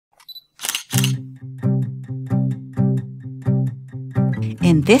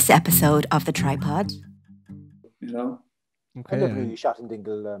In this episode of The Tripod, you know. Okay. I never really shot in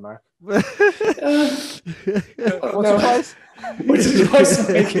Dingle, Mark. What's your advice? What's your advice?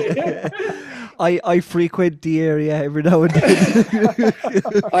 I frequent the area every now and then.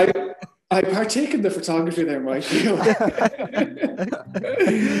 I partake in the photography there, Mike.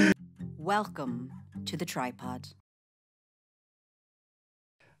 welcome to The Tripod.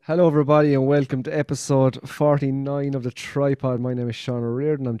 Hello everybody and welcome to episode 49 of The Tripod. My name is Sean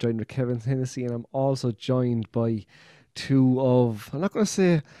O'Riordan. I'm joined with Kevin Hennessy and I'm also joined by two of, I'm not going to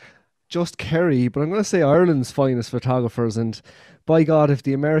say just Kerry, but I'm going to say Ireland's finest photographers. And by God, if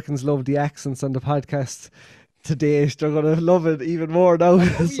the Americans love the accents on the podcast today, they're going to love it even more now.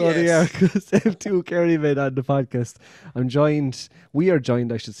 So they are, because they have two Kerry men on the podcast. We are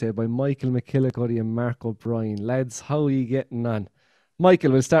joined, I should say, by Michael McGillycuddy and Mark O'Brien. Lads, how are you getting on?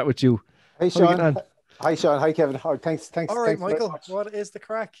 Michael, we'll start with you. Hey, Sean. Hi, Sean. Hi, Kevin. Thanks. All right, Michael. What is the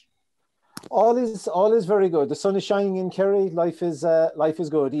crack? All is very good. The sun is shining in Kerry. Life is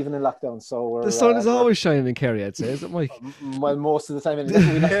good, even in lockdown. So the sun is always shining in Kerry, I'd say, is it, Mike? Well, most of the time,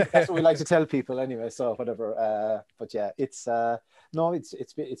 anyway. That's what we like to tell people, anyway. So whatever. But yeah, it's been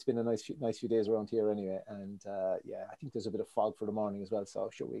a nice few days around here, anyway. And yeah, I think there's a bit of fog for the morning as well. So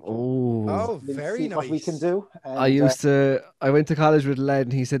sure we can. Very nice. What we can do. And, I went to college with a lad,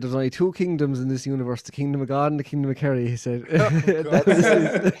 and he said there's only two kingdoms in this universe: the kingdom of God and the kingdom of Kerry. He said.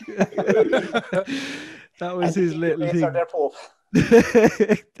 That was his little thing.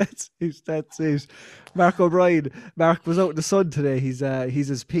 That's it. Mark O'Brien. Mark was out in the sun today. He's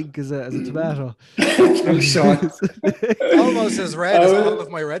as pink as a tomato. Oh, Sean. Almost as red as all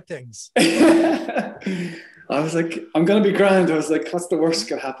of my red things. I was like, I'm gonna be grand. I was like, what's the worst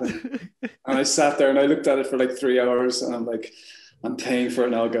that could happen? And I sat there and I looked at it for like 3 hours, and I'm like, I'm paying for it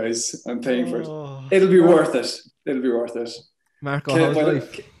now, guys. I'm paying for it. It'll be worth it. Mark, how's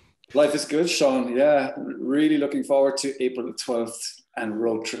life? Life is good, Sean. Yeah, really looking forward to April the 12th and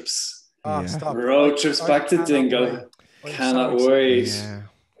road trips. Stop. Road trips back to Dingle. Cannot wait. Yeah.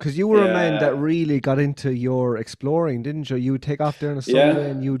 Because you were a man that really got into your exploring, didn't you? You would take off there on a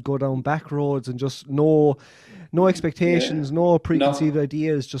Sunday and you would go down back roads and just no expectations, no preconceived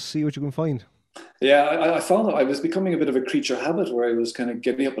ideas, just see what you can find. Yeah, I found that I was becoming a bit of a creature habit where I was kind of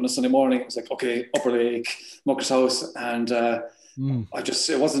getting up on a Sunday morning. It was like, okay, Upper Lake, Mucker's House, and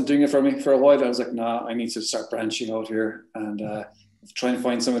it wasn't doing it for me for a while. I was like, nah, I need to start branching out here and try and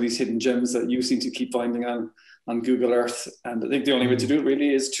find some of these hidden gems that you seem to keep finding on Google Earth. And I think the only way to do it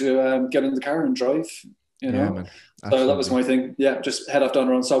really is to get in the car and drive, you know. Man, so that was my thing. Yeah, just head off down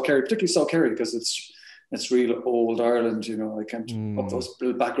around South Kerry, particularly South Kerry, because it's real old Ireland, you know. Like up those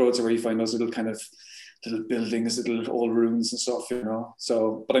little back roads where you find those little kind of little buildings, little old ruins and stuff, you know.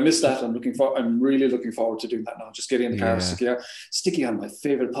 So, but I missed that. I'm really looking forward to doing that now. Just getting in the car, sticky on my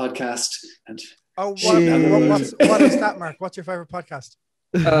favorite podcast. And what is that, Mark? What's your favorite podcast?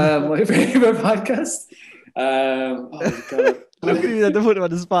 My favorite podcast. Oh God! Look at you, to put him on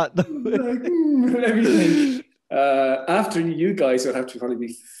the spot. Let me think. After you guys would have to probably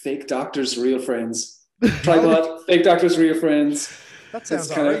be Fake Doctors, Real Friends. Tripod, Fake Doctors, Real Friends. That sounds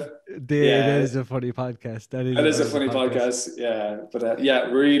kind of. That is a funny podcast. That is a funny podcast. Yeah, but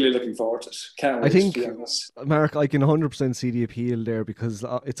really looking forward to it. Can't wait. I think, to be honest. Mark, I can 100% see the appeal there, because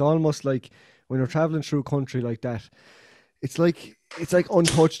it's almost like when you're traveling through a country like that, it's like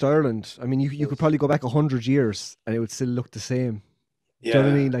untouched Ireland. I mean, you could probably go back 100 years and it would still look the same. Yeah. Do you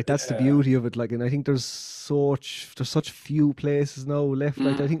know what I mean? Like, that's the beauty of it. Like, and I think there's such few places now left.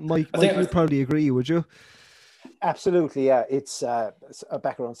 Like, I think Mike would probably agree. Would you? Absolutely, yeah. It's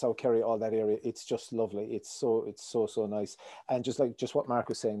back around South Kerry, all that area. It's just lovely. It's so nice. And just what Mark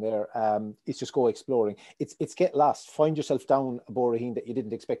was saying there, it's just go exploring. It's get lost. Find yourself down a Boraheen that you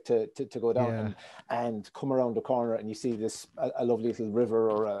didn't expect to go down, and come around the corner and you see this a lovely little river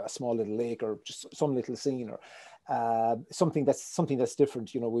or a small little lake or just some little scene or something that's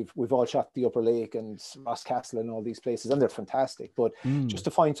different. You know, we've all shot the Upper Lake and Ross Castle and all these places, and they're fantastic. But just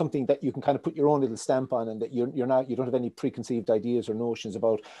to find something that you can kind of put your own little stamp on, and that you don't have any preconceived ideas or notions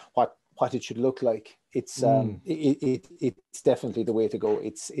about what it should look like. It's it's definitely the way to go.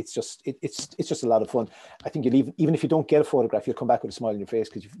 It's just a lot of fun. I think even if you don't get a photograph, you'll come back with a smile on your face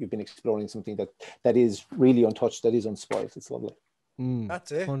because you've been exploring something that is really untouched, that is unspoiled. It's lovely.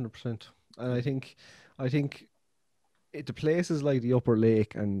 That's it. 100%. And I think the places like the Upper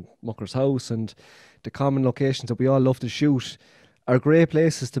Lake and Mucker's House and the common locations that we all love to shoot are great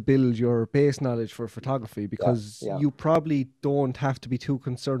places to build your base knowledge for photography, because you probably don't have to be too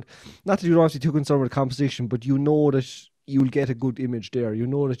concerned. Not that you don't have to be too concerned with the composition, but you know that you'll get a good image there. You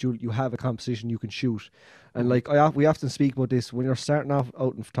know that you have a composition you can shoot. And like we often speak about this, when you're starting off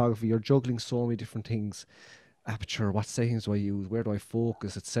out in photography, you're juggling so many different things. Aperture, what settings do I use, where do I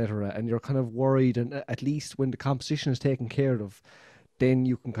focus, etc. And you're kind of worried, and at least when the composition is taken care of, then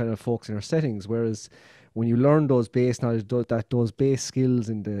you can kind of focus on your settings. Whereas when you learn those base knowledge, those base skills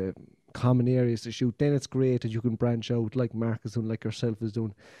in the common areas to shoot, then it's great that you can branch out like Mark is doing, like yourself is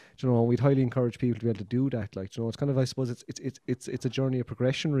doing. You know, and we'd highly encourage people to be able to do that. Like, you know, it's kind of, I suppose it's a journey of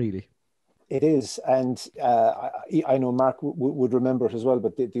progression, really. It is, and I know Mark would remember it as well,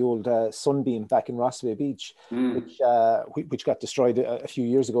 but the old Sunbeam back in Rossway Beach, which got destroyed a few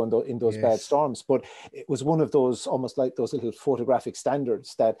years ago in those bad storms. But it was one of those, almost like those little photographic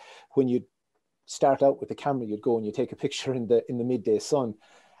standards, that when you start out with the camera, you'd go and you take a picture in the midday sun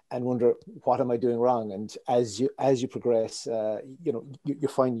and wonder, what am I doing wrong? And as you progress, you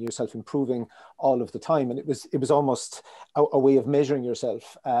find yourself improving all of the time. And it was almost a way of measuring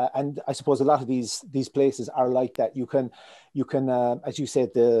yourself. And I suppose a lot of these places are like that. You can, as you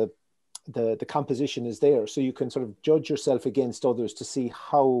said, the composition is there, so you can sort of judge yourself against others to see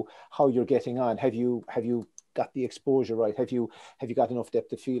how you're getting on. Have you got the exposure right? Have you got enough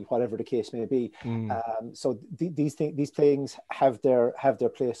depth of field, whatever the case may be? So these things have their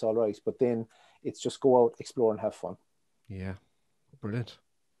place, all right, but then it's just go out, explore, and have fun. Yeah, brilliant.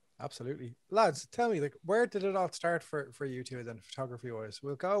 Absolutely. Lads, tell me, like, where did it all start for you two then, photography wise?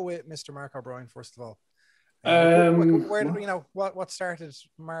 We'll go with Mr. Mark O'Brien first of all. Where did, what started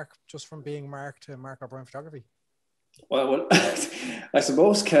Mark just from being Mark to Mark O'Brien Photography? Well, I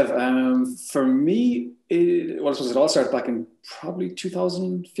suppose, Kev, for me, it all started back in probably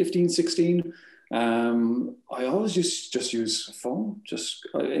 2015, 16. I always just use a phone. Just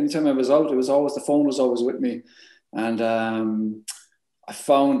anytime I was out, the phone was always with me. And I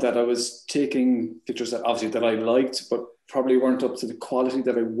found that I was taking pictures that I liked, but probably weren't up to the quality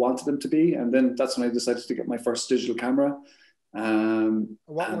that I wanted them to be. And then that's when I decided to get my first digital camera.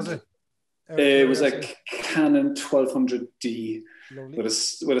 What was it? It was like Canon 1200D with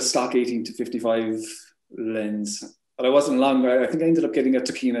a stock 18 to 55 lens. But I wasn't long. I think I ended up getting a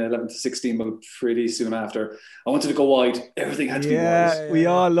Tokina 11 to 16, but pretty soon after. I wanted to go wide. Everything had to be wide. Yeah, we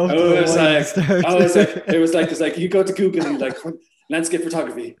all loved it. It was like you go to Google and you're like, landscape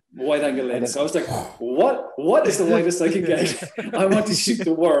photography, wide angle lens. So I was like, what is the widest I can get? I want to shoot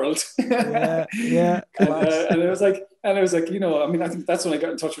the world. Yeah. And it was like, I think that's when I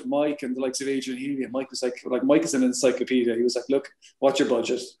got in touch with Mike and the likes of Adrian Healy. And Mike was like Mike is an encyclopedia. He was like, look, what's your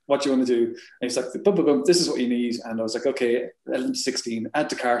budget? What do you want to do? And he's like, boom, boom, boom, this is what you need. And I was like, okay, 11 to 16, add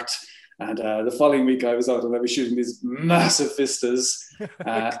to cart. And the following week I was out and I was shooting these massive vistas.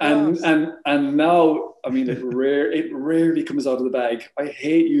 And now, I mean, it rarely comes out of the bag. I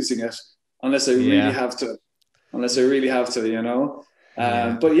hate using it unless I really have to, you know.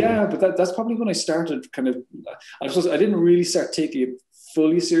 But that's probably when I started kind of, I didn't really start taking it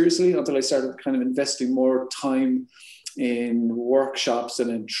fully seriously until I started kind of investing more time in workshops and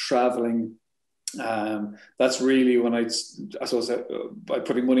in traveling. That's really when I suppose by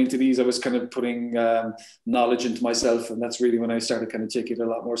putting money into these, I was kind of putting knowledge into myself, and that's really when I started kind of taking it a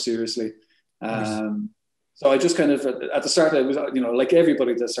lot more seriously. So I just kind of at the start, I was, like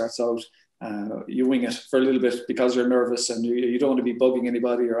everybody that starts out, you wing it for a little bit because you're nervous and you don't want to be bugging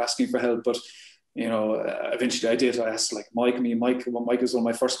anybody or asking for help. But eventually I did. I asked like Mike was one of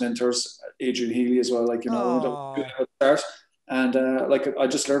my first mentors, Adrian Healy as well. Like start. And I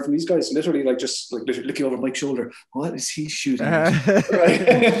just learned from these guys, literally looking over Mike's shoulder. What is he shooting at?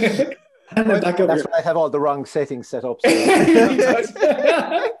 Right. And then back over. That's when I have all the wrong settings set up. So.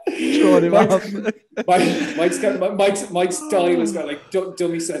 Mike's dial has got like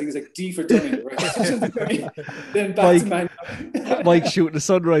dummy settings, like D for dummy. Right? Then back to man. Mike shooting a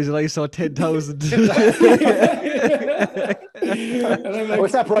sunrise and I saw 10,000.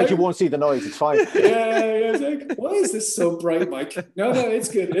 It's that bright you won't see the noise. It's fine. Yeah. It's like, why is this so bright, Mike? No, it's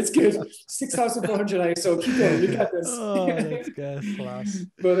good. 6,400 ISO. Keep going. You got this. Oh, that's good. Class.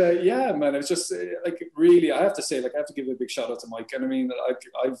 But man, it's just really, I have to say, I have to give a big shout out to Mike. And I mean,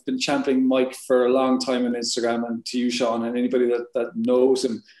 I've been championing Mike for a long time on Instagram, and to you, Sean, and anybody that knows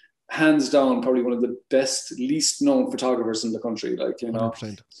him. Hands down, probably one of the best, least known photographers in the country.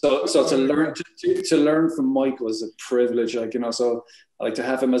 100%. So to learn from Mike was a privilege. So I like to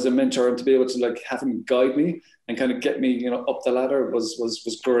have him as a mentor and to be able to have him guide me and kind of get me, up the ladder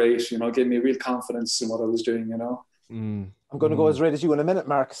was great. Gave me real confidence in what I was doing. I'm going to go as red as you in a minute,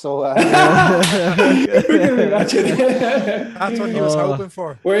 Mark. So that's what he was hoping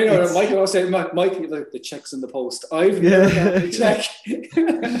for. Well, Mike will always say, Mike, the check's in the post. I've never got the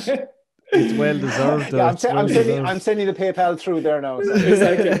check. It's well deserved. Yeah, I'm sending the PayPal through there now. So.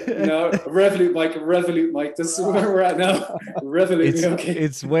 Exactly. No, Revolut, Mike. This is where we're at now. Revolut.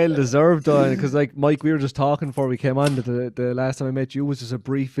 It's well deserved, because like Mike, we were just talking before we came on that the last time I met you was just a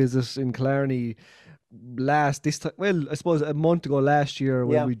brief visit in Killarney. I suppose a month ago last year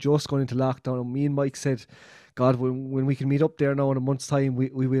when we just gone into lockdown, and me and Mike said, God, when we can meet up there now in a month's time, we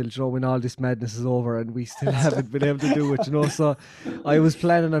will, when all this madness is over, and we still haven't been able to do it, So I was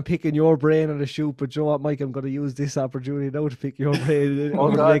planning on picking your brain on a shoot, but you know what, Mike, I'm going to use this opportunity now to pick your brain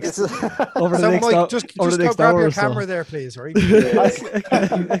over the next Mike, just go grab your camera there, please, right?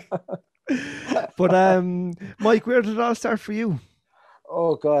 But Mike, where did it all start for you?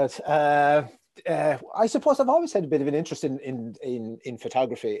 Oh God. I suppose I've always had a bit of an interest in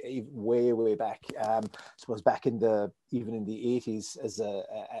photography way back. I suppose back even in the 80s as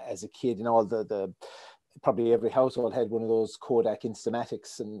a kid, the probably every household had one of those Kodak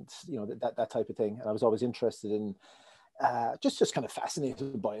Instamatics and that type of thing. And I was always interested in just kind of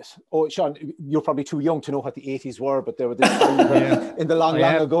fascinated by it. Oh, Sean, you're probably too young to know what the 80s were, but they were this time in the long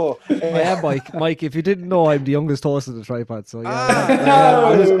ago. Yeah, Mike, if you didn't know, I'm the youngest host of the tripod, so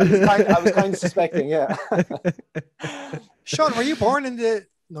I was kind of suspecting, yeah. Sean, were you born in the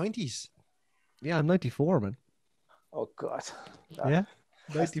 90s? Yeah, I'm 94, man. Oh God. Yeah,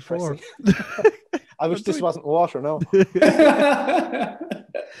 94. I wish this wasn't water, no.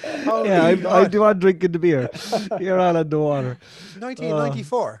 I do want drinking the beer. You're all on the water.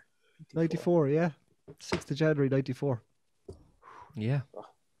 1994. 94, yeah. 6th of January, 94. Yeah.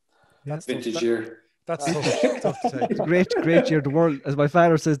 That's vintage year. That's tough to take. It's a great year. The world, as my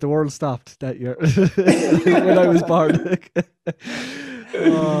father says, the world stopped that year when I was born.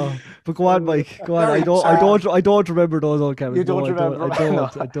 But go on, Mike. Go on. I don't remember those old cameras. You don't remember?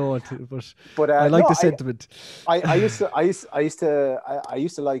 I don't. But I like the sentiment. I used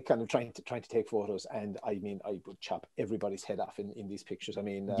to like kind of trying to take photos, and I mean I would chop everybody's head off in these pictures. I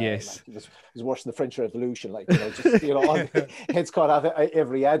mean, yes, like, it was worse than the French Revolution. Like all heads cut off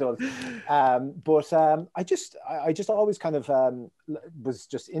every adult. But I just always kind of was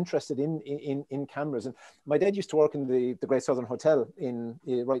just interested in cameras. And my dad used to work in the Great Southern Hotel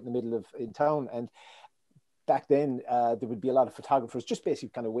right in the middle of town, and back then there would be a lot of photographers just basically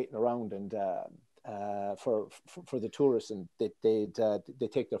kind of waiting around and for the tourists, and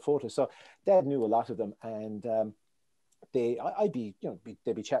they'd take their photos. So Dad knew a lot of them, and they'd be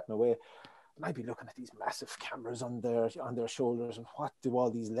chatting away, and I'd be looking at these massive cameras on their shoulders, and what do all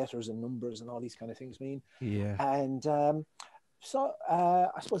these letters and numbers and all these kind of things mean? Yeah. And so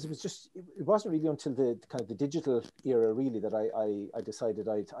I suppose it wasn't really until the kind of the digital era really that I decided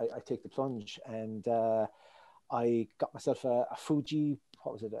I'd take the plunge, and I got myself a Fuji,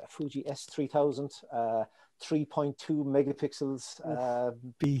 a Fuji S3000, 3.2 megapixels,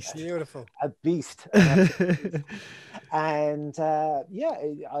 beast, beautiful, a beast. And I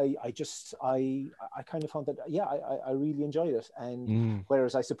kind of found that I really enjoyed it. And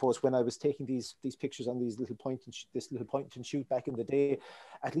whereas I suppose when I was taking these pictures on this little point and shoot back in the day,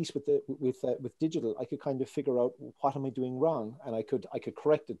 at least with digital, I could kind of figure out what am I doing wrong, and I could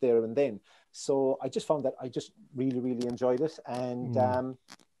correct it there and then. So I just found that I just really enjoyed it, and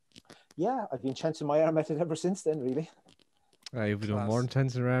I've been chancing my arm at it ever since then, really. You've been doing more than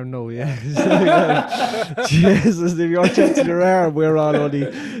chancing around now, yeah. Jesus, if you're chancing your arm, we're all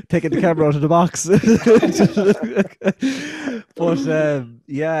only taking the camera out of the box. But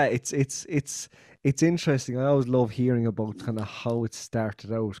it's interesting. I always love hearing about kind of how it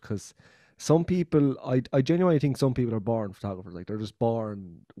started out, because some people, I genuinely think some people are born photographers. Like, they're just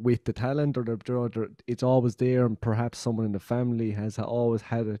born with the talent, or they're it's always there, and perhaps someone in the family has always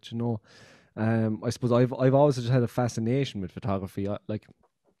had it, I suppose I've always just had a fascination with photography.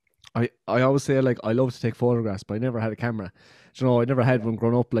 I always say, like, I love to take photographs, but I never had a camera. I never had one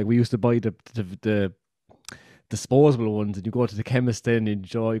growing up. Like, we used to buy the disposable ones, and you go to the chemist then,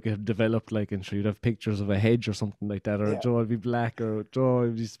 and you could develop, like, and you'd have pictures of a hedge or something like that, or it'd be black, or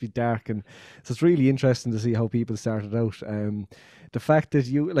it'd just be dark. And so it's really interesting to see how people started out. The fact that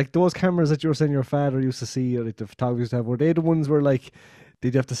you, like, those cameras that you were saying your father used to see, or like the photographers used to have, were they the ones where, like,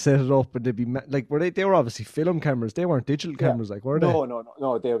 did you have to set it up, and they'd be like, they were obviously film cameras, they weren't digital cameras, like, were they?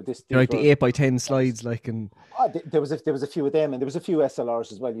 No, they were like the 8x10 slides, like, and there was a few of them, and there was a few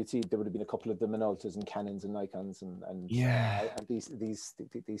SLRs as well. You'd see there would have been a couple of the Minoltas and Canons and Nikons and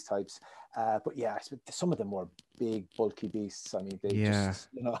these types. But yeah, some of them were big, bulky beasts. I mean, they just,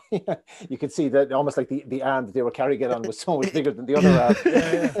 you could see that almost like the arm that they were carrying it on was so much bigger than the other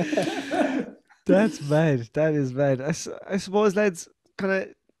arm. That's mad. That is mad. I suppose, lads, kind of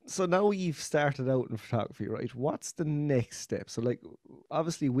So now you've started out in photography, right? What's the next step? So like,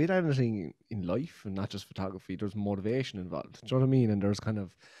 obviously with anything in life and not just photography, there's motivation involved. Do you know what I mean? And there's kind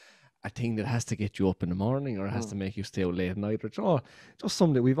of a thing that has to get you up in the morning or it has to make you stay out late at night. Or, you know, just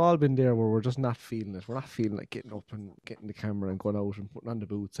something we've all been there where we're just not feeling it. We're not feeling like getting up and getting the camera and going out and putting on the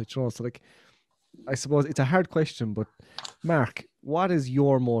boots. Like, you know, so like, I suppose it's a hard question, but Mark, what is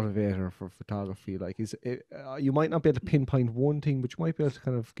your motivator for photography? Like, is it, you might not be able to pinpoint one thing, but you might be able to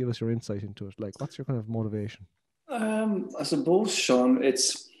kind of give us your insight into it. Like, what's your kind of motivation? I suppose, Sean,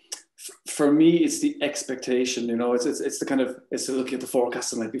 for me, it's the expectation. You know, it's the kind of, it's looking at the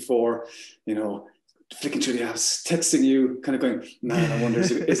forecast the night before, you know, flicking through the apps, texting you, kind of going, man, I wonder,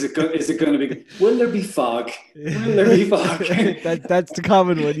 is it going to be, will there be fog? Will there be fog? That's the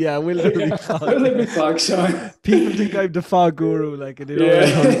common one, yeah. Will there be fog? Will there be fog, Sean? People think I'm the fog guru, like, and they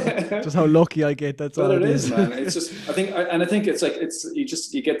don't know just how lucky I get. That's all it is, man. It's just, I think it's like,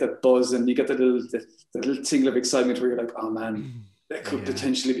 you get that buzz and you get the little tingle of excitement where you're like, oh man, it could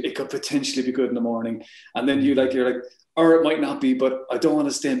potentially be good in the morning. And then you're like, or it might not be, but I don't want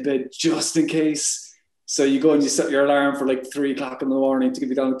to stay in bed just in case. So you go and you set your alarm for like 3 o'clock in the morning to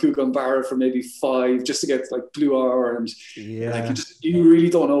get down Coogan for maybe 5, just to get like blue hour. And like you really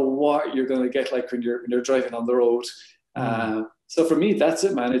don't know what you're going to get like when you're driving on the road. So for me, that's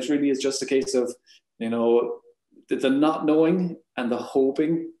it, man. It really is just a case of, you know, the not knowing and the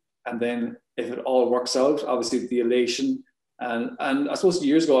hoping. And then if it all works out, obviously the elation. And I suppose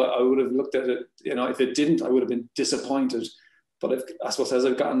years ago, I would have looked at it, you know, if it didn't, I would have been disappointed. But I suppose as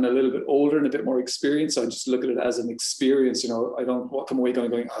I've gotten a little bit older and a bit more experienced, I just look at it as an experience. You know, I don't come away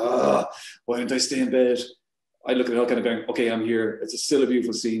going, why didn't I stay in bed? I look at it all kind of going, okay, I'm here. It's still a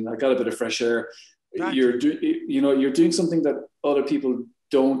beautiful scene. I got a bit of fresh air. You're doing something that other people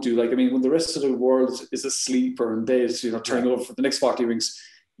don't do. Like, I mean, when the rest of the world is asleep or in bed, you know, turning over for the next 40 weeks,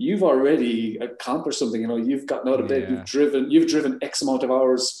 you've already accomplished something. You know, you've gotten out of bed, you've driven X amount of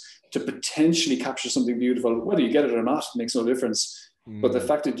hours to potentially capture something beautiful. Whether you get it or not makes no difference. But the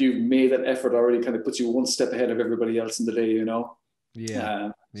fact that you've made that effort already kind of puts you one step ahead of everybody else in the day, you know?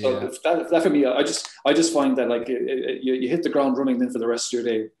 So that for me, I just find that like you hit the ground running then for the rest of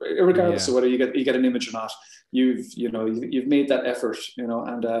your day, regardless of whether you get an image or not. You've made that effort, you know,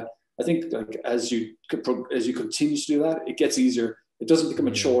 and I think like as you continue to do that, it gets easier. It doesn't become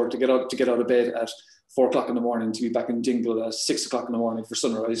a chore to get out of bed at 4 o'clock in the morning to be back in Dingle at 6 o'clock in the morning for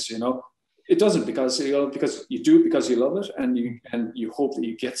sunrise. You know, it doesn't because you do it because you love it and you hope that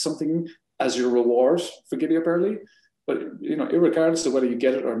you get something as your reward for getting up early. But you know, irregardless of whether you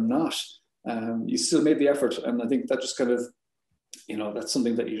get it or not, you still made the effort, and I think that just kind of, you know, that's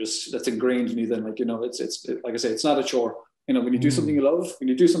something that that's ingrained in you. Then, like, you know, it's like I say, it's not a chore. You know, when you do something you love,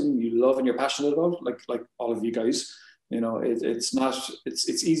 and you're passionate about, like all of you guys. You know, it's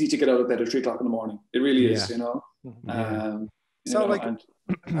easy to get out of bed at 3 o'clock in the morning. It really is, you know.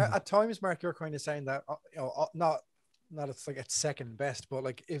 At times, Mark, you're kind of saying that, you know, not it's like it's second best, but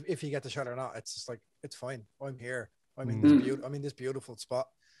like if you get the shot or not, it's just like, it's fine. I'm here. I'm in this beautiful spot.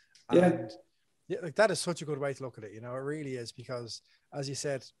 And like that is such a good way to look at it. You know, it really is, because as you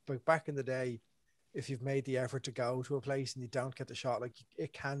said, like back in the day, if you've made the effort to go to a place and you don't get the shot, like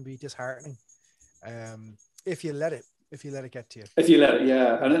it can be disheartening. If you let it get to you. If you let it,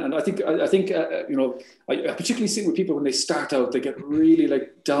 yeah. And I think you know, I particularly see with people when they start out, they get really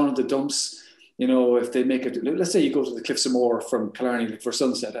like down in the dumps. You know, if they make it, let's say you go to the Cliffs of Moher from Killarney for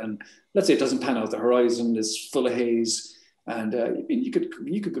sunset, and let's say it doesn't pan out, the horizon is full of haze, and you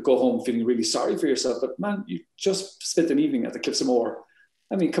could go home feeling really sorry for yourself. But man, you just spent an evening at the Cliffs of Moher.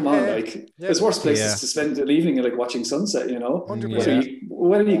 I mean, come on, there's worse places to spend an evening like watching sunset. You know,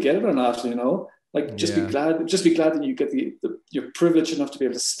 whether you get it or not, you know. Like, just be glad that you get you're privileged enough to be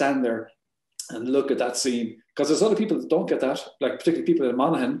able to stand there and look at that scene. Because there's other people that don't get that, like particularly people in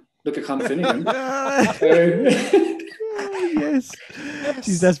Monaghan. Look at Conor Finnegan. Yes.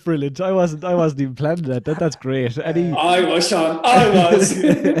 Jeez, that's brilliant. I wasn't even planning that. That's great. I was, Sean. I was.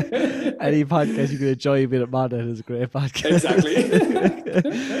 Any podcast you can enjoy a bit of Monaghan is a great podcast. Exactly.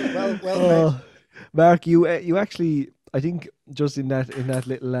 well Mark, you actually, I think just in that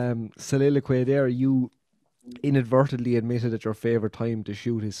little soliloquy there, you inadvertently admitted that your favorite time to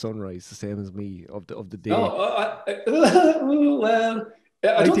shoot is sunrise, the same as me of the day. Well,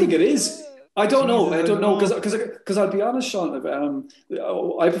 I don't think it is. I don't know because I'll be honest, Sean.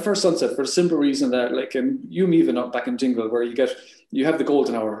 I prefer sunset for the simple reason that, like, and you and me even up back in Dingle, where you have the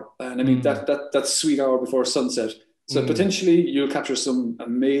golden hour, and I mean that sweet hour before sunset. So potentially you'll capture some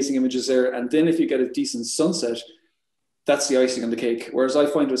amazing images there, and then if you get a decent sunset, that's the icing on the cake. Whereas I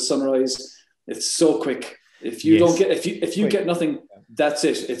find with sunrise, it's so quick. If you don't get, if you get nothing, that's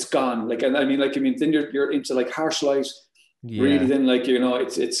it. It's gone. Like, and I mean, then you're into like harsh light. Yeah. Really, then like,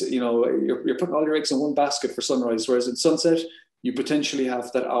 it's you're putting all your eggs in one basket for sunrise, whereas in sunset you potentially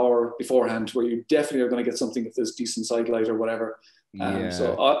have that hour beforehand where you definitely are going to get something if there's decent side light or whatever.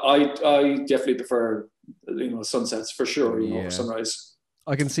 So I definitely prefer sunsets for sure. Over sunrise.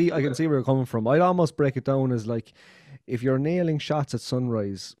 I can see where you're coming from. I'd almost break it down as like, if you're nailing shots at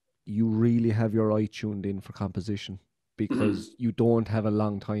sunrise, you really have your eye tuned in for composition, because you don't have a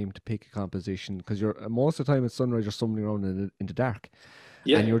long time to pick a composition, because you're most of the time at sunrise you're stumbling around in the dark.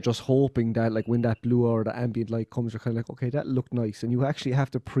 Yeah. And you're just hoping that, like, when that blue or the ambient light comes, you're kind of like, okay, that looked nice. And you actually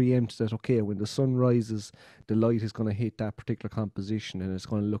have to preempt that, okay, when the sun rises, the light is going to hit that particular composition and it's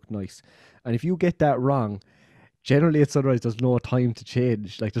going to look nice. And if you get that wrong, generally at sunrise, there's no time to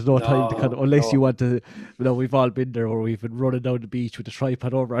change. Like, there's no time to kind of, unless you want to, we've all been there where we've been running down the beach with the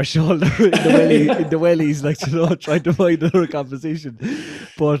tripod over our shoulder in the wellies, like, trying to find another composition.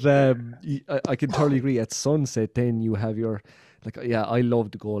 But I can totally agree. At sunset, then you have your, like, I love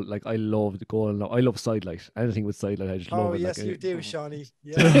the goal. Like, I love the goal. I love sidelight. Anything with sidelight, I just love it. Oh, yes, you do, Shawnee.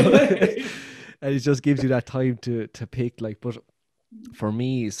 Yeah. And it just gives you that time to pick, like, but for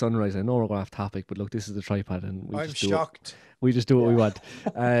me, sunrise, I know we're going off topic, but look, this is the tripod and I'm shocked. We just do what we want.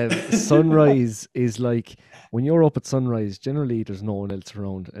 Sunrise is like, when you're up at sunrise, generally there's no one else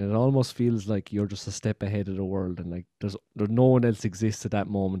around, and it almost feels like you're just a step ahead of the world, and like there's no one else exists at that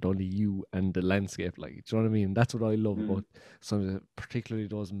moment, only you and the landscape. Like, do you know what I mean? That's what I love about sunrise, particularly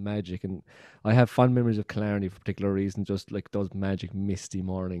those magic. And I have fond memories of Killarney for particular reason, just like those magic misty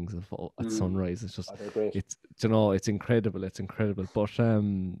mornings at sunrise. It's just, it's incredible. It's incredible. But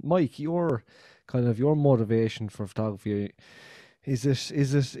Mike, your motivation for photography, is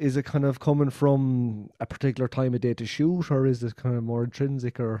it kind of coming from a particular time of day to shoot, or is it kind of more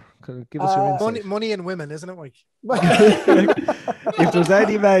intrinsic, or kind of give us your insight? Money and women, isn't it, Mike? If there's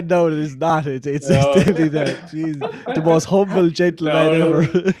any man now that is not, it's definitely that. Jeez, the most humble, gentle man ever.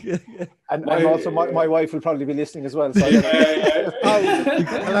 And also my wife will probably be listening as well. So hello,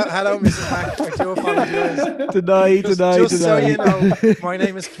 Mrs. Mac. I do apologize. Tonight. Just so you know, my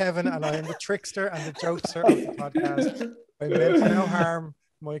name is Kevin, and I am the trickster and the jokester of the podcast. I meant no harm.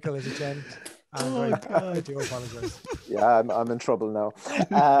 Michael is a gent, and I do apologize. Yeah, I'm in trouble now.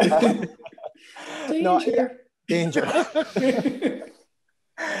 Danger.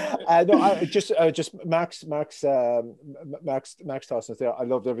 No, I just Max Dawson's there. I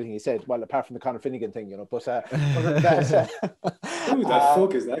loved everything he said. Well, apart from the Conor Finnegan thing, but who the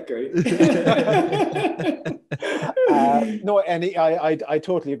fuck is that guy? No, and I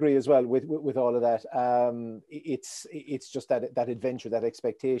totally agree as well with all of that. It's just that adventure, that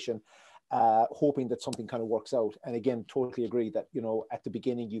expectation, hoping that something kind of works out. And again, totally agree that at the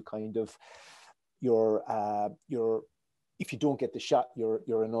beginning you kind of you're if you don't get the shot,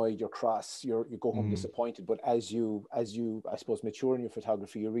 you're annoyed, you're cross, you go home disappointed. But as you I suppose mature in your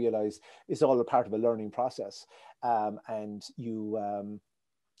photography, you realize it's all a part of a learning process, and you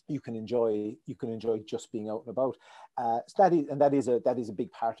can enjoy just being out and about. So that is a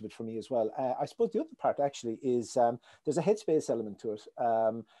big part of it for me as well. I suppose the other part actually is there's a headspace element to it.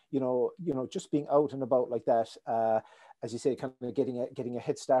 Just being out and about like that, as you say, kind of getting a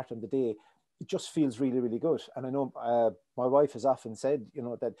head start on the day. It just feels really, really good. And I know my wife has often said,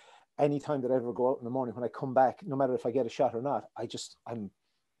 that any time that I ever go out in the morning, when I come back, no matter if I get a shot or not, I'm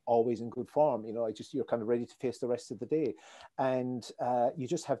always in good form. You're kind of ready to face the rest of the day. And you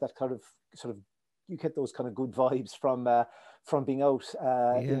just have that kind of you get those kind of good vibes from being out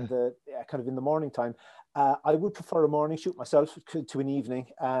in the morning time. I would prefer a morning shoot myself to an evening.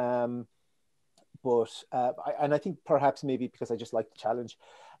 But I think perhaps maybe because I just like the challenge.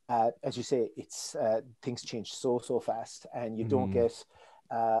 As you say, it's things change so fast, and you don't get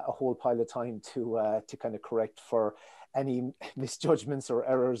a whole pile of time to kind of correct for any misjudgments or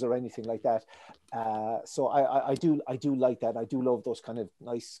errors or anything like that. So I do like that. I do love those kind of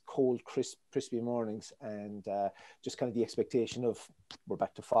nice, cold, crispy mornings, and just kind of the expectation of we're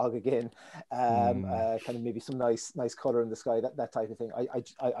back to fog again. Kind of maybe some nice color in the sky, that type of thing. I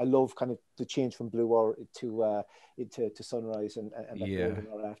love kind of the change from blue hour to sunrise and that golden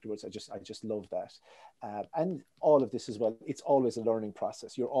hour afterwards. I just love that. And all of this as well. It's always a learning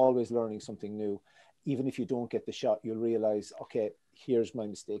process. You're always learning something new. Even if you don't get the shot, you'll realize, okay, here's my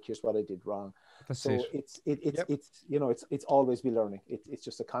mistake. Here's what I did wrong. It's always be learning. It's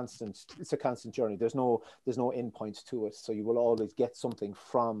just a constant journey. There's no end point to it. So you will always get something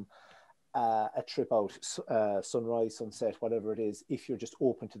from a trip out, sunrise, sunset, whatever it is, if you're just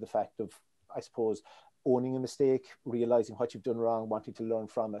open to the fact of, I suppose, owning a mistake, realizing what you've done wrong, wanting to learn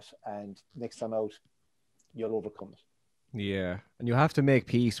from it, and next time out, you'll overcome it. Yeah, and you have to make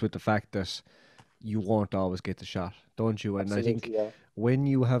peace with the fact that you won't always get the shot, don't you? And I think Absolutely, yeah. when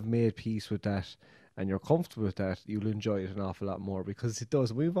you have made peace with that and you're comfortable with that, you'll enjoy it an awful lot more, because it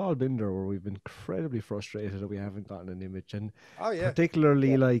does. We've all been there where we've been incredibly frustrated that we haven't gotten an image, and Oh yeah.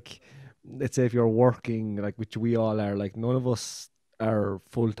 particularly Yeah. like, let's say if you're working, like, which we all are, like none of us are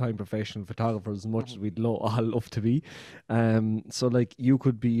full-time professional photographers as much as we'd all love to be. So like you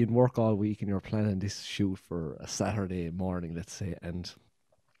could be in work all week and you're planning this shoot for a Saturday morning, let's say, and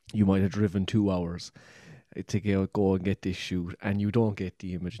you might have driven 2 hours to go and get this shoot, and you don't get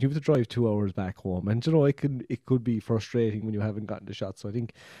the image. You have to drive 2 hours back home, and you know it could be frustrating when you haven't gotten the shot. So I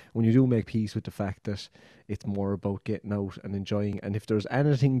think when you do make peace with the fact that it's more about getting out and enjoying, and if there's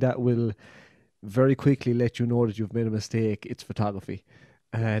anything that will very quickly let you know that you've made a mistake, it's photography.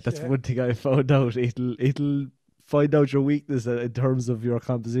 That's one thing I found out. It'll find out your weakness in terms of your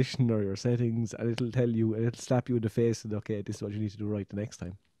composition or your settings, and it'll tell you, and it'll slap you in the face and, okay, this is what you need to do right the next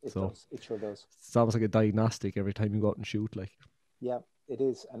time. It does. It sure does. It's almost like a diagnostic every time you go out and shoot. Like, yeah, it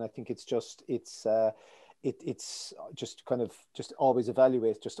is, and I think it's just it's just kind of just always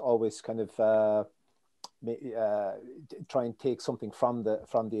evaluate, just always kind of try and take something from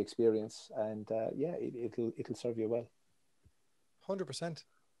the experience, and yeah, it'll serve you well. 100%.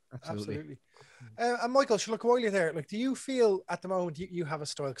 absolutely. And Michael, look, while you're there, like, do you feel at the moment you have a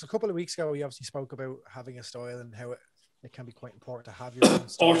style? Because a couple of weeks ago, you obviously spoke about having a style and how it can be quite important to have your own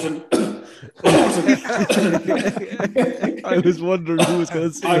style. Orton. I was wondering who was going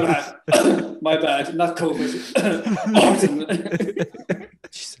to say it. My bad, not COVID. Orton.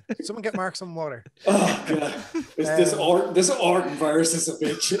 Someone get Mark some water. Oh god, this Orton virus is a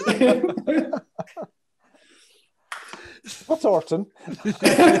bitch. What's Orton?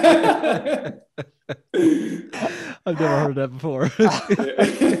 I've never heard that before.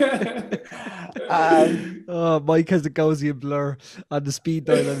 Mike has the Gaussian blur on the speed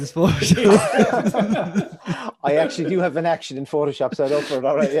dial on his phone. I actually do have an action in Photoshop set up for it.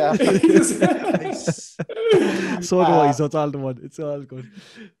 All right, yeah. So do I. So it's all the one. It's all good.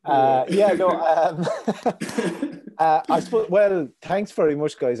 Yeah, no. I suppose. Well, thanks very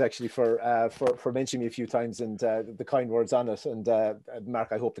much, guys. Actually, for mentioning me a few times and the kind words on it. And Mark,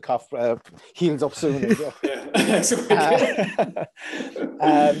 I hope the cough heals up soon. But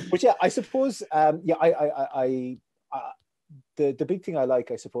yeah, I suppose. The big thing I like,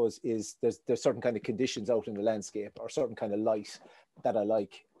 I suppose, is there's certain kind of conditions out in the landscape or certain kind of light that I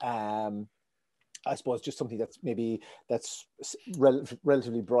like. I suppose just something that's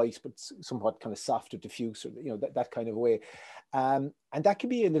relatively bright, but somewhat kind of soft or diffuse, or that kind of way. And that can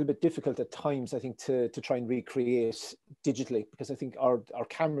be a little bit difficult at times, I think, to try and recreate digitally, because I think our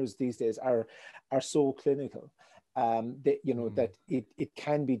cameras these days are so clinical. That it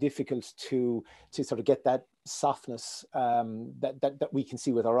can be difficult to sort of get that softness that we can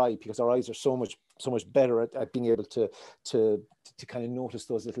see with our eye, because our eyes are so much better at being able to kind of notice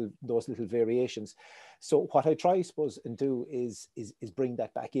those little variations. So what I try, I suppose, and do is bring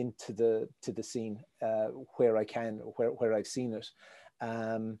that back into the scene where I can, where I've seen it.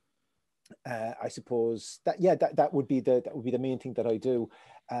 I suppose that would be the main thing that I do,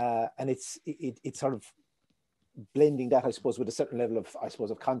 and it's sort of blending that, I suppose, with a certain level of, I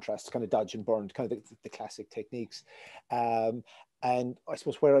suppose, of contrast, kind of dodge and burn, kind of the classic techniques. And I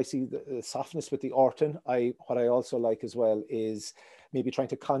suppose where I see the softness with the Orton, what I also like as well is maybe trying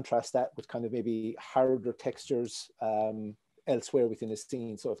to contrast that with kind of maybe harder textures elsewhere within the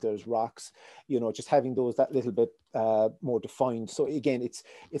scene. So if there's rocks, just having that little bit more defined. So again, it's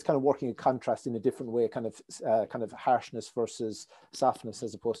kind of working a contrast in a different way, kind of harshness versus softness,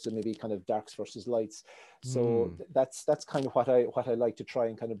 as opposed to maybe kind of darks versus lights. So that's kind of what I like to try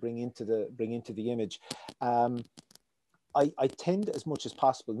and kind of bring into the image. I tend, as much as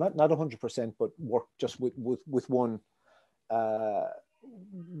possible, not 100%, but work just with one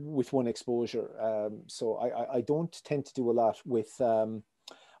exposure. So I don't tend to do a lot with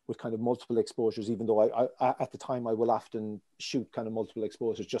kind of multiple exposures, even though I at the time I will often shoot kind of multiple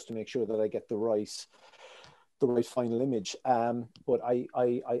exposures just to make sure that I get the right final image. But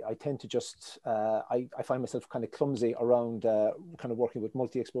I tend to just I find myself kind of clumsy around kind of working with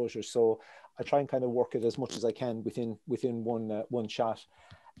multi-exposures. So I try and kind of work it as much as I can within one shot.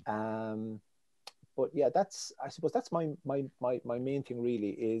 But yeah, I suppose that's my main thing really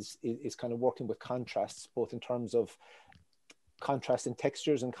is kind of working with contrasts, both in terms of contrast in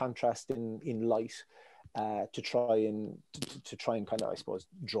textures and contrast in light, to try and kind of, I suppose,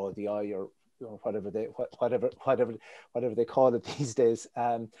 draw the eye, or whatever they call it these days.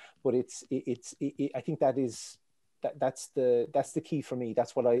 But I think that is that's the key for me.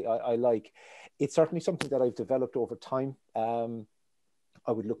 That's what I like. It's certainly something that I've developed over time.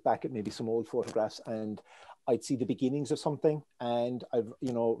 I would look back at maybe some old photographs and I'd see the beginnings of something, and I've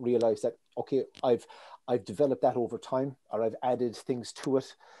realized that okay, I've developed that over time, or I've added things to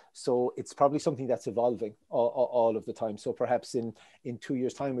it. So it's probably something that's evolving all of the time. So perhaps in 2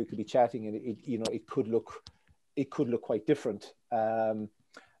 years' time we could be chatting, and it could look quite different. Very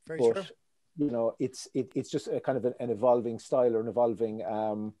but true. it's just a kind of an evolving style, or an evolving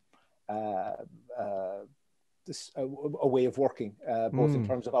a way of working, both in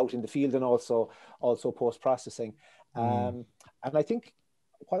terms of out in the field and also post-processing. And I think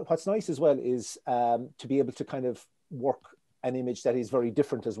what's nice as well is to be able to kind of work an image that is very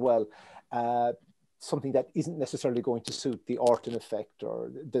different as well, something that isn't necessarily going to suit the Orton effect, or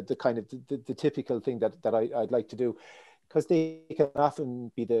the kind of the typical thing that I'd like to do, because they can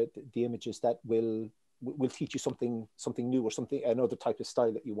often be the images that will teach you something new, or another type of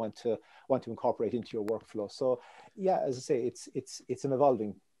style that you want to incorporate into your workflow. So yeah, as I say, it's an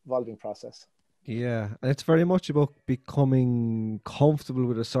evolving process. Yeah, and it's very much about becoming comfortable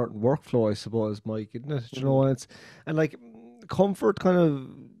with a certain workflow, I suppose, Mike, isn't it? You know, and like comfort kind of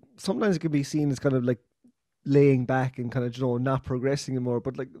sometimes it can be seen as kind of like laying back and kind of not progressing anymore,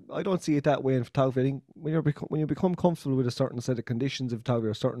 but like I don't see it that way in photography. I think when you become comfortable with a certain set of conditions of photography,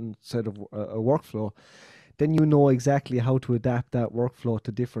 or a certain set of a workflow, then you know exactly how to adapt that workflow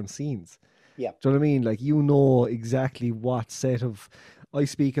to different scenes. Yeah, do you know what I mean? Like, you know exactly what set of. I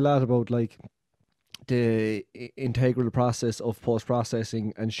speak a lot about like the integral process of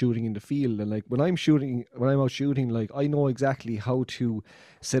post-processing and shooting in the field, and like when I'm out shooting, like I know exactly how to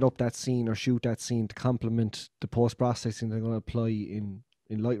set up that scene or shoot that scene to complement the post-processing that I'm going to apply in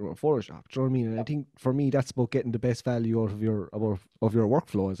Lightroom or Photoshop. Do you know what I mean? And I think for me that's about getting the best value out of your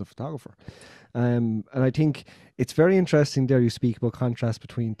workflow as a photographer. And I think it's very interesting there you speak about contrast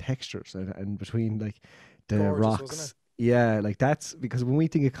between textures and between like the Gorgeous, rocks. wasn't it? Yeah, like that's because when we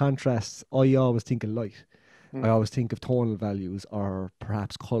think of contrasts, I always think of light. I always think of tonal values, or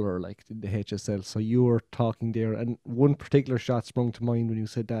perhaps color, like in the HSL. So you were talking there, and one particular shot sprung to mind when you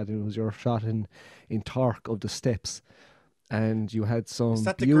said that. It was your shot in Torque of the steps, and you had some. Is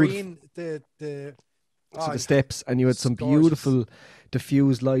that the green? The the steps, and you had some gorgeous. Beautiful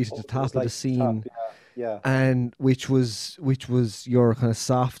diffused light at the top of the scene. Yeah. And which was your kind of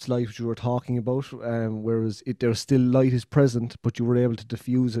soft light, which you were talking about, whereas there's still light is present, but you were able to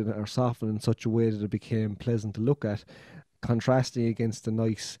diffuse it or soften it in such a way that it became pleasant to look at, contrasting against the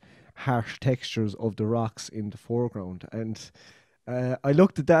nice harsh textures of the rocks in the foreground. And I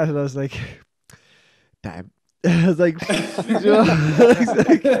looked at that and I was like, damn. I was like,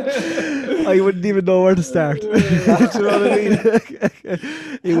 I wouldn't even know where to start. Do you know what I mean?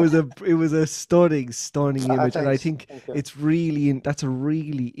 It was a stunning image, and I think it's that's a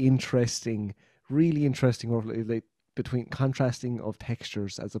really interesting work, like between contrasting of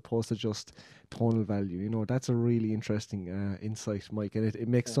textures as opposed to just tonal value. You know, that's a really interesting insight, Mike, and it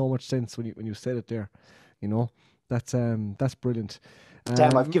makes so much sense when you said it there. You know, that's brilliant.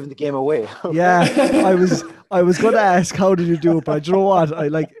 Damn, I've given the game away. Yeah, I was going to ask how did you do it, but you know what?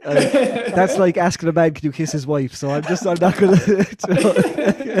 That's like asking a man can you kiss his wife. So I'm not going to.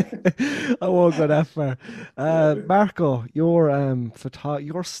 I won't go that far. Marco,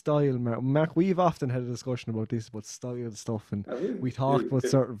 your style, Mark. We've often had a discussion about this, about style and stuff, and we talked about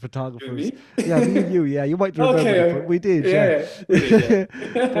certain photographers. Yeah, me and you. Yeah, you might remember, it, but we did. Yeah.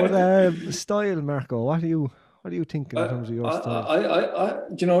 But style, Marco. What do you think in terms of your style?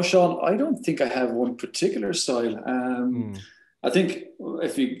 I Sean, I don't think I have one particular style. I think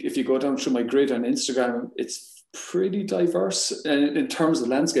if you go down through my grid on Instagram, it's pretty diverse. And in terms of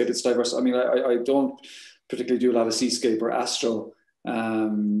landscape, it's diverse. I mean, I don't particularly do a lot of seascape or astro,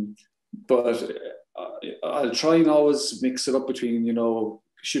 but I'll try and always mix it up between,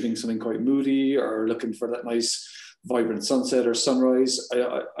 shooting something quite moody or looking for that nice vibrant sunset or sunrise.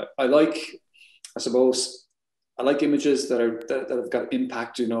 I like images that have got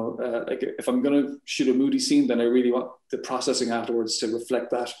impact, like if I'm going to shoot a moody scene, then I really want the processing afterwards to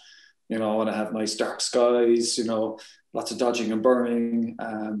reflect that. I want to have nice dark skies, lots of dodging and burning.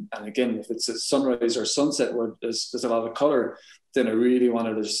 And again, if it's a sunrise or sunset where there's a lot of color, then I really want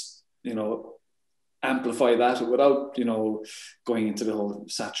to just, amplify that without, going into the whole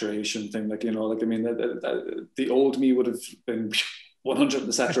saturation thing. The old me would have been 100 on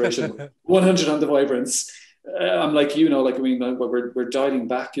the saturation, 100 on the vibrance. I'm like, we're dialing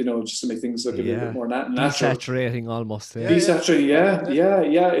back, just to make things look a little bit more natural. Desaturating almost. Desaturating,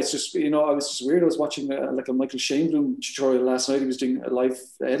 yeah. It's just, I was just weird. I was watching a Michael Shainbloom tutorial last night. He was doing a live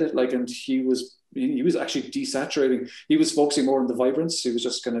edit, and he was he was actually desaturating. He was focusing more on the vibrance. He was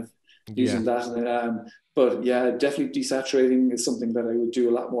just kind of using that. But yeah, definitely desaturating is something that I would do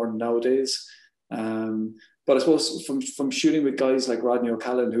a lot more nowadays. But I suppose from shooting with guys like Rodney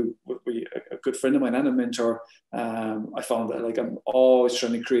O'Callaghan, who would be a good friend of mine and a mentor, I found that like I'm always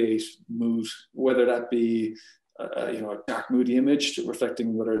trying to create mood, whether that be a dark moody image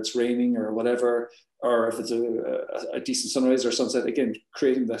reflecting whether it's raining or whatever, or if it's a decent sunrise or sunset. Again,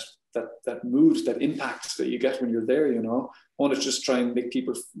 creating that mood, that impact that you get when you're there. I want to just try and make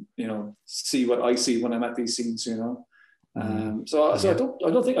people see what I see when I'm at these scenes. So I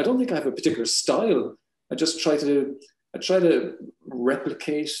don't think I have a particular style. I just try to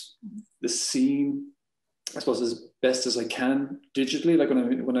replicate the scene, I suppose, as best as I can digitally, like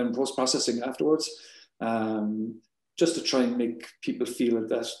when I'm post-processing afterwards, just to try and make people feel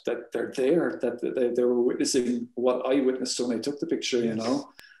that they're there, that they were witnessing what I witnessed when I took the picture.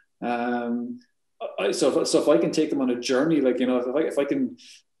 So if I can take them on a journey, like if I can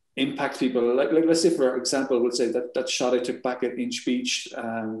impact people, like let's say for example, we'll say that shot I took back at Inch Beach,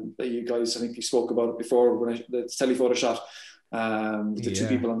 that you guys, I think you spoke about it before, when the telephoto shot, with the two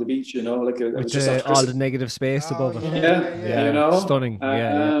people on the beach, it was just all the negative space above it. Stunning.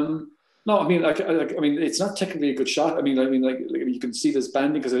 No, I mean, it's not technically a good shot. I mean, like you can see this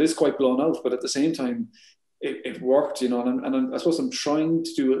banding because it is quite blown out, but at the same time, it worked, and I suppose I'm trying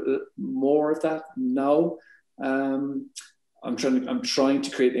to do more of that now. I'm trying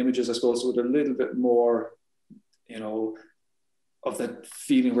to create images, I suppose, with a little bit more, of that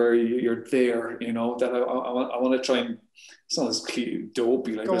feeling where you're there, that I want to try and, it's not as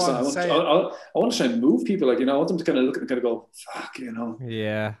dopey, like this. I want to try and move people, I want them to kind of look and kind of go, fuck,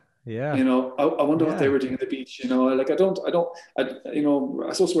 Yeah. I wonder what they were doing at the beach, I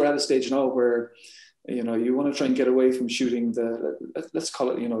suppose we're at a stage now where, you want to try and get away from shooting let's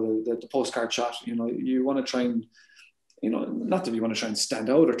call it, the postcard shot, you want to try and, not that you want to try and stand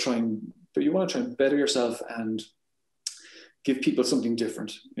out but you want to try and better yourself and give people something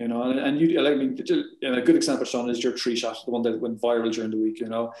different, and you, a good example, Sean, is your tree shot, the one that went viral during the week,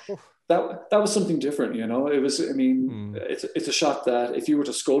 that was something different, it was, it's a shot that if you were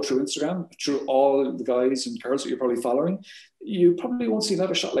to scroll through Instagram, through all the guys and girls that you're probably following, you probably won't see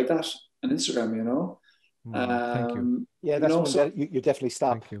another shot like that on Instagram, Thank you. Yeah, that's one that you definitely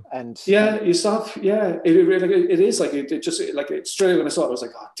stop. Thank you. And you stop. Yeah, it is like it just like straight away when I saw it, I was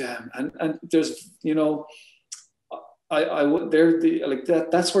like, oh damn, and there's I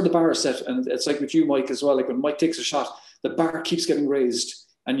that's where the bar is set, and it's like with you, Mike, as well. Like when Mike takes a shot, the bar keeps getting raised,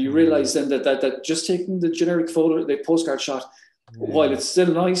 and you realize then that just taking the generic photo, the postcard shot, while it's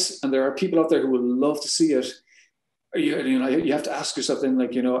still nice, and there are people out there who would love to see it. You have to ask yourself then,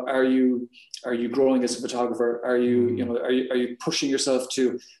 like, are you growing as a photographer? Are you, are you pushing yourself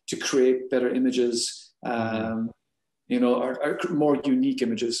to create better images, or more unique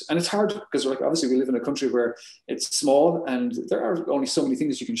images? And it's hard because, like, obviously we live in a country where it's small and there are only so many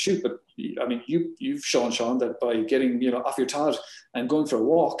things you can shoot. But I mean, you've shown, Sean, that by getting, off your Todd and going for a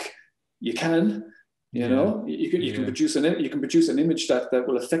walk, you can. You can produce an image that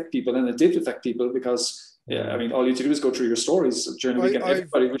will affect people, and it did affect people because. Yeah, I mean, all you have to do is go through your stories during the weekend.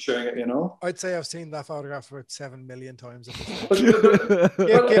 Everybody was sharing it, I'd say I've seen that photograph about 7 million times. We can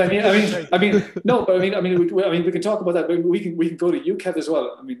talk about that, but we can go to you, Kev, as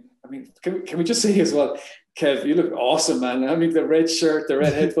well. I mean, can we just say as well, Kev, you look awesome, man. I mean, the red shirt, the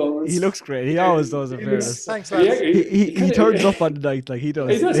red headphones. He looks great. He always does, in fairness. Thanks, lads. He turns up on the night like he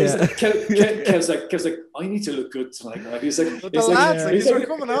does. He does. Yeah. Kev's like, I need to look good tonight, man. He's like, we're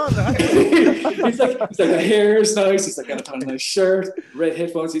coming on. he's like, the hair is nice. He's like, got to put on a nice shirt, red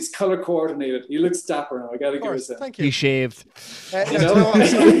headphones. He's color coordinated. He looks dapper now. I got to give it a thank you. He shaved. My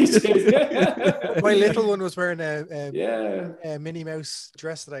little one was wearing a Minnie Mouse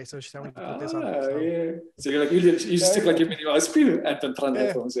dress today, so she told me to put this on. Yeah. So you're like, you just stick like your Minnie Mouse and then put on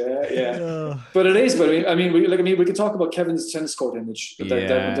headphones. Yeah. But it is. But I mean, we can talk about Kevin's tennis court image.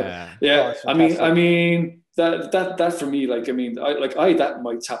 That for me, like, I mean, I that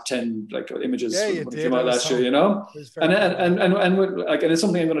my top 10 like images when it came out last year, and it's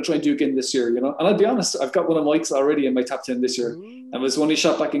something I'm going to try and do again this year, and I'll be honest, I've got one of Mike's already in my top 10 this year. And it was one he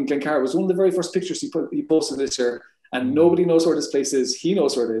shot back in Glencar. It was one of the very first pictures he posted this year. And nobody knows where this place is. He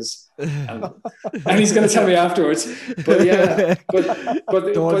knows where it is, and he's going to tell me afterwards. But yeah,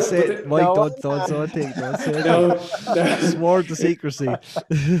 but don't say it, Mike. Don't say it. No, swore to secrecy.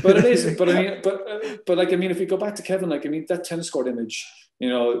 But it is. But I mean, but like, I mean, if we go back to Kevin, like, I mean, that tennis court image,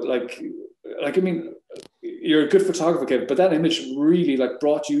 like I mean, you're a good photographer, Kevin, but that image really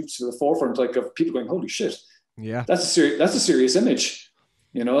brought you to the forefront, like, of people going, holy shit, yeah, that's a serious image.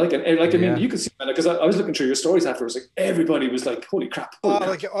 You know, like, and like, I mean, you could see, because I was looking through your stories afterwards, like everybody was like, holy crap.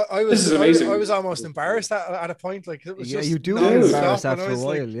 Like this is amazing. I was almost embarrassed at a point. Like it was just you do get embarrassed after a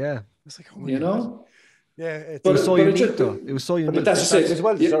while, yeah. It's like, oh my you God. know? Yeah. It was so unique though. It was so unique. But that's just it. It's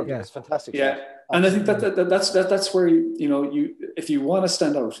well deserved. Yeah. It's fantastic. Yeah. And I think that's where, you know, if you want to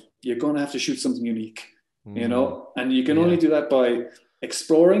stand out, you're going to have to shoot something unique, you know, and you can only do that by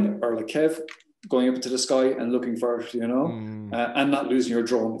exploring, or like Kev, going up into the sky and looking for it, you know, and not losing your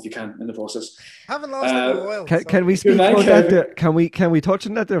drone if you can in the process. Haven't lost it in a while. Can we speak about that there? Can we touch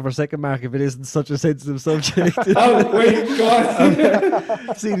on that there for a second, Mark, if it isn't such a sensitive subject? Oh, wait, go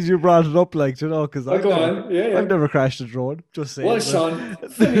on. Seeing as you brought it up, like, you know, because I've never crashed a drone, just saying. Well, Sean,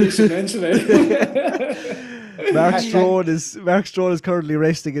 funny you should mention it. Mark's drone is currently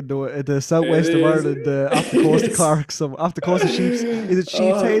resting in the southwest of Ireland, off the coast of Cork, off the coast of Sheep's. Is it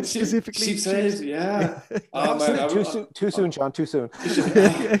Sheep's Head specifically? Sheep's Head, yeah. Too soon, Sean. Too soon.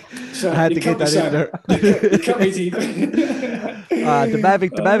 I had to get that in there. Cut me teeth. The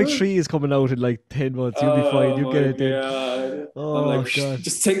Mavic 3 is coming out in like 10 months. You'll be fine. You'll get it then. Oh like, God!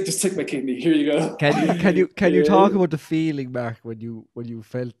 Just take my kidney. Here you go. Can you talk about the feeling, Mark, when you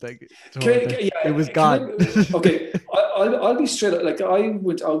felt like it was gone? Okay, I'll be straight. Like, I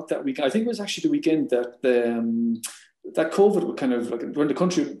went out that weekend. I think it was actually the weekend that that COVID would kind of, like, when the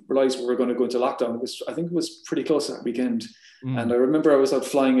country realized we were going to go into lockdown. I think it was pretty close that weekend. And I remember I was out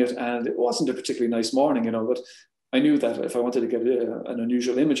flying it, and it wasn't a particularly nice morning, you know, but I knew that if I wanted to get an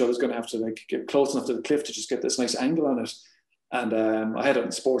unusual image, I was going to have to like get close enough to the cliff to just get this nice angle on it. And I had it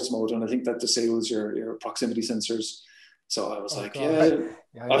in sports mode, and I think that disables your proximity sensors. So I was I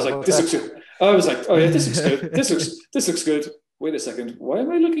was like, this looks good. I was like, oh yeah, this looks good. This looks good. Wait a second, why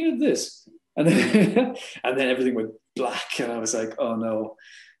am I looking at this? And then and then everything went black, and I was like, oh no.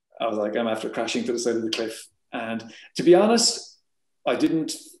 I was like, I'm after crashing to the side of the cliff. And to be honest, I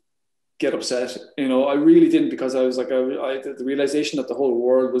didn't get upset, you know. I really didn't, because I was like, the realization that the whole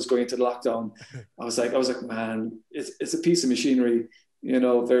world was going into lockdown. I was like, man, it's a piece of machinery. You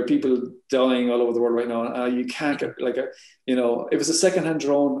know, there are people dying all over the world right now. You can't get you know, it was a secondhand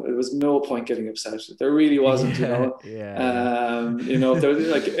drone. There was no point getting upset. There really wasn't, you know. You know,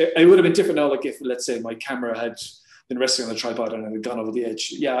 like, it would have been different now. Like, if, let's say, my camera had been resting on the tripod and it had gone over the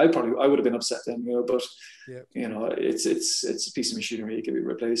edge, I would have been upset then, you know. But you know, it's a piece of machinery. It can be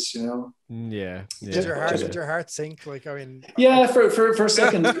replaced, you know. Did your heart sink? Like, I mean, for a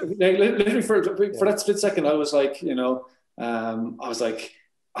second, literally for that split second, I was like, you know, I was like,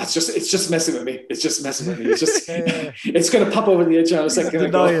 it's just messing with me. It's just messing with me. It's just it's going to pop over the edge. And I was like,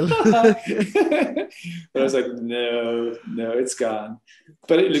 denial. But I was like, no, it's gone.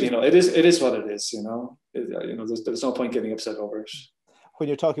 But you know, it is what it is. You know, you know, there's no point getting upset over it. When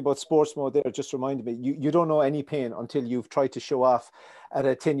you're talking about sports mode there, just reminded me, you don't know any pain until you've tried to show off at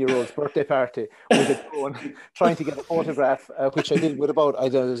a 10-year-old's birthday party with a drone, trying to get a photograph, which I did with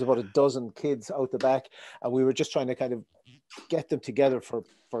there's about a dozen kids out the back, and we were just trying to kind of get them together for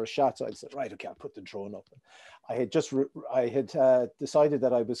a shot. So I said, right, okay, I'll put the drone up. I had decided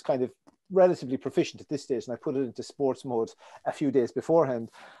that I was kind of relatively proficient at this stage, and I put it into sports mode a few days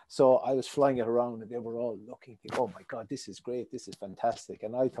beforehand. So I was flying it around, and they were all looking, oh my God, this is great, this is fantastic.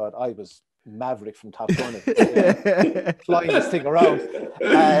 And I thought I was Maverick from Top Gun, flying this thing around.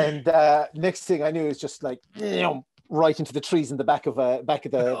 And next thing I knew, it was just like, right into the trees in the back of the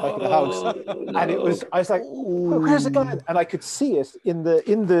house, and I was like, where's it gone? And I could see it in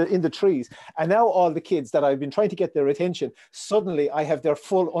the trees. And now all the kids that I've been trying to get their attention, suddenly I have their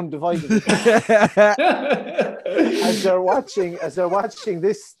full undivided as they're watching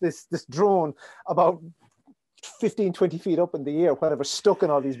this drone about 15-20 feet up in the air, whatever, stuck in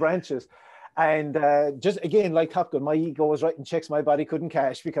all these branches. And just again, like Top Gun, my ego was right and checks my body couldn't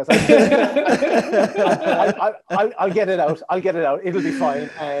cash, because I'll get it out. It'll be fine.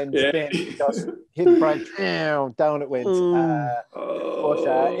 And then it just hit the branch, down it went. But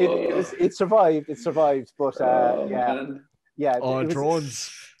it survived. But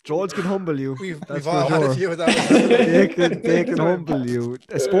Drones can humble you. We've all had a few of that. They can humble you.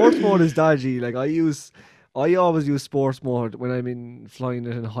 Sports mode is dodgy. Like, I always use sports mode when I'm flying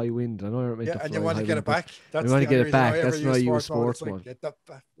it in high wind. I know I'm meant to fly and you want to get it back. That's why I use sports mode.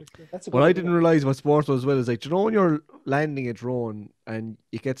 What I didn't realize about sports mode as well is, like, you know, when you're landing a drone and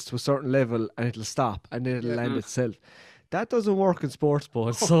it gets to a certain level and it'll stop and then it'll land itself. That doesn't work in sports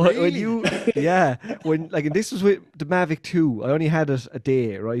mode. So really? And this was with the Mavic 2. I only had it a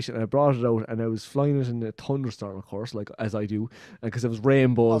day, right? And I brought it out and I was flying it in a thunderstorm, of course, like as I do, and because there was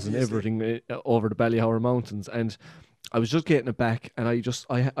rainbows and everything over the Ballyhour Mountains, and I was just getting it back, and I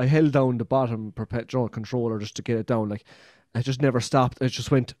held down the bottom perpetual controller just to get it down, like. I just never stopped. It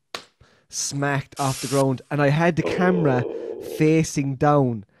just went smacked off the ground, and I had the camera facing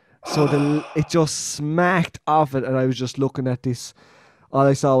down, so it just smacked off it, and I was just looking at this. All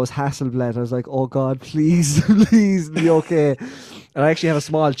I saw was Hasselblad. I was like, oh God, please, please be okay. And I actually have a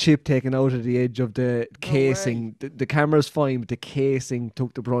small chip taken out of the edge of the casing. The camera's fine, but the casing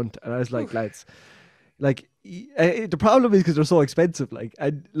took the brunt. And I was like, lads, like, the problem is because they're so expensive. Like,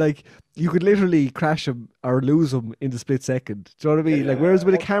 and like, you could literally crash them or lose them in the split second. Do you know what I mean? Like, whereas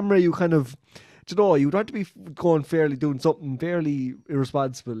with a camera, you kind of, you know, you'd want to be doing something fairly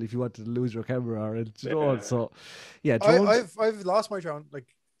irresponsible if you wanted to lose your camera, or you know. So, yeah, drones. I've lost my drone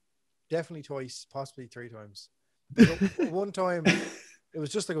like definitely twice, possibly 3 times. One time, it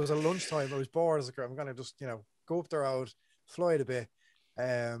was just like it was a lunchtime. I was bored. I was like, I'm gonna just go up the road, fly it a bit,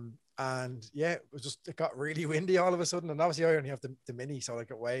 and yeah, it got really windy all of a sudden. And obviously, I only have the mini, so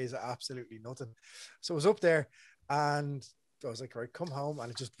like it weighs absolutely nothing. So I was up there, and I was like, right, come home,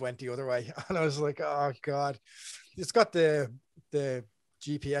 and it just went the other way. And I was like, oh God, it's got the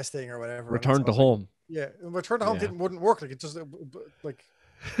GPS thing or whatever. Return to home. Yeah, return to home wouldn't work. Like it just like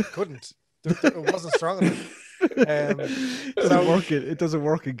couldn't. It wasn't strong enough. It doesn't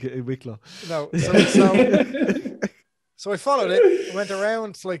work in Wicklow. No. So I followed it. I went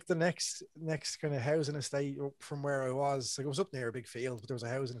around to like the next kind of housing estate from where I was. Like it was up near a big field, but there was a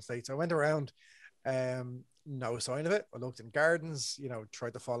housing estate. So I went around. No sign of it. I looked in gardens,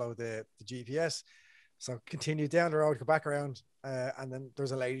 tried to follow the GPS. So continued down the road, go back around, and then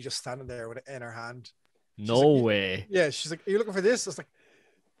there's a lady just standing there with it in her hand. No way. Yeah, she's like, "Are you looking for this?" I was like,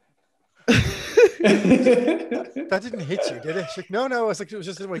 "That didn't hit you, did it?" She's like, "No." I was like, "It was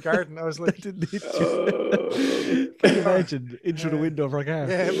just in my garden." I was like, "That didn't hit you." Can you imagine into the window of her car?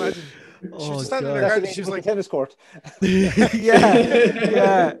 Yeah, imagine. She was standing in her garden. She was like, tennis court.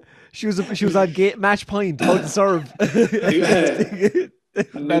 yeah. She was on match point, out to serve.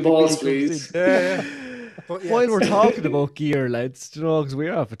 Balls, please. Yeah. But While we're talking about gear, lads, because we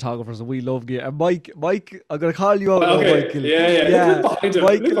are photographers and we love gear. And Mike, I'm going to call you out now, Michael. Yeah.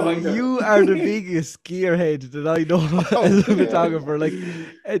 Michael, you are the biggest gearhead that I know as a photographer. Like,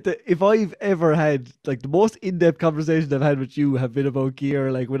 if I've ever had, like, the most in-depth conversations I've had with you have been about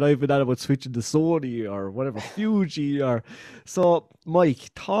gear, like when I've been on about switching to Sony or whatever, Fuji or... So,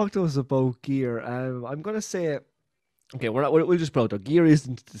 Mike, talk to us about gear. I'm going to say... Okay, we'll just put out there. Gear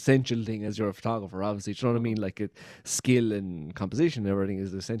isn't the essential thing as you're a photographer, obviously. Do you know what I mean? Like, skill and composition and everything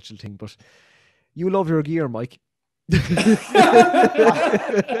is the essential thing. But you love your gear, Mike.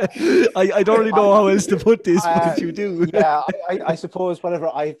 I don't really know how else to put this, but you do. Yeah, I suppose whatever.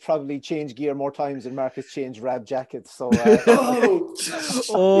 I've probably changed gear more times than Marcus changed Rab jackets. So and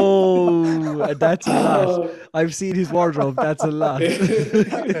that's a lot. I've seen his wardrobe. That's a lot.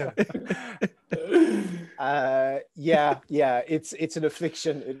 Yeah, it's an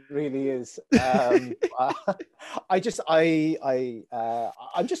affliction. It really is. I'm just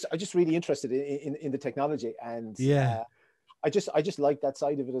really interested in the technology, and I just like that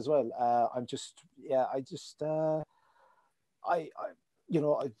side of it as well.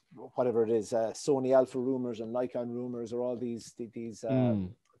 Whatever it is, Sony Alpha rumors and Nikon rumors, or all these pages.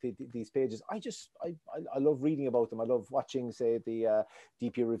 I love reading about them. I love watching, say, the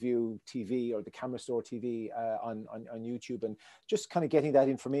DP Review TV or the Camera Store TV on YouTube, and just kind of getting that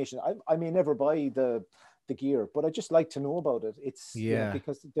information. I may never buy the gear, but I just like to know about it. It's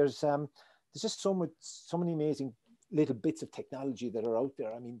because there's just so many amazing little bits of technology that are out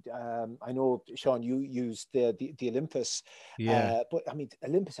there. I mean, I know, Sean, you used the Olympus, but I mean,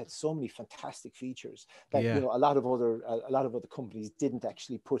 Olympus had so many fantastic features that a lot of other companies didn't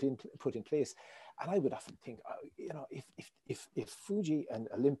actually put in place. And I would often think, if Fuji and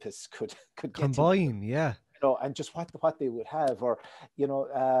Olympus could combine, and just what they would have, or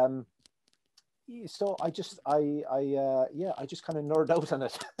so I just kind of nerd out on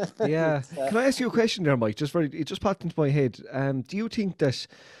it. Yeah. Can I ask you a question there, Mike? It just popped into my head. Do you think that,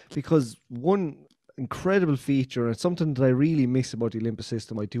 because one incredible feature and something that I really miss about the Olympus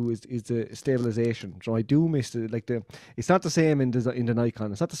system, is the stabilization. So I do miss it's not the same in the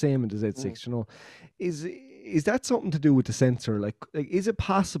Nikon. It's not the same in the Z6. Is that something to do with the sensor? Like is it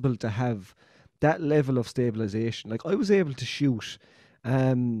possible to have that level of stabilization? Like I was able to shoot.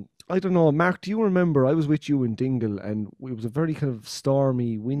 I don't know, Mark, do you remember I was with you in Dingle, and it was a very kind of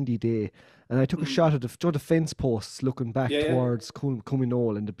stormy, windy day, and I took a shot at the fence posts looking back towards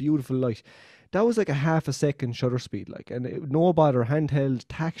Cumminole and the beautiful light. That was like a half a second shutter speed, like, and no bother, handheld,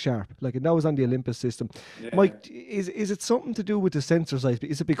 tack sharp, like, and that was on the Olympus system. Yeah. Mike, is it something to do with the sensor size?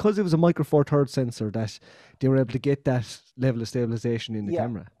 Is it because it was a Micro Four Thirds sensor that they were able to get that level of stabilization in the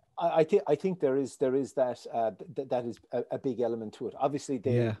camera? I think there is that that is a big element to it. Obviously,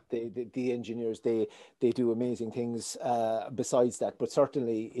 the engineers they do amazing things besides that, but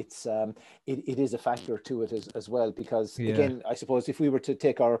certainly it is a factor to it as well, because again, I suppose if we were to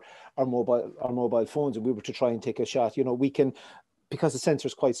take our mobile phones and we were to try and take a shot, we can, because the sensor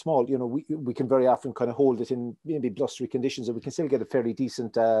is quite small, we can very often kind of hold it in maybe blustery conditions, and we can still get a fairly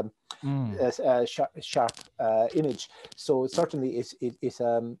decent sharp image. So certainly it's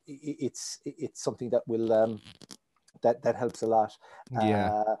something that will that helps a lot.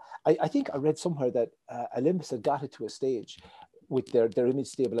 I think I read somewhere that Olympus had got it to a stage with their image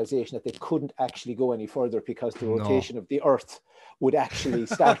stabilization that they couldn't actually go any further because the rotation of the Earth would actually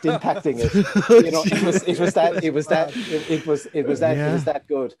start impacting it. It was that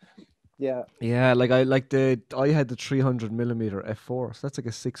good. Yeah. Like I had the 300mm f4, so that's like a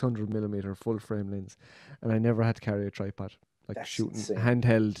 600mm full frame lens, and I never had to carry a tripod. Like that's shooting insane.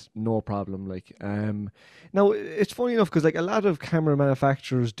 Handheld, no problem. Like now it's funny enough because like a lot of camera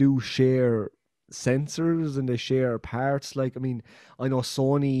manufacturers do share sensors and they share parts. Like, I mean, I know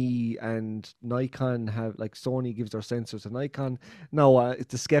Sony and Nikon have, like, Sony gives their sensors to Nikon. Now,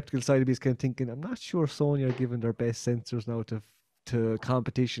 the skeptical side of me is kind of thinking, I'm not sure Sony are giving their best sensors now to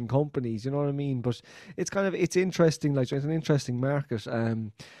competition companies, you know what I mean? But it's interesting, like, it's an interesting market.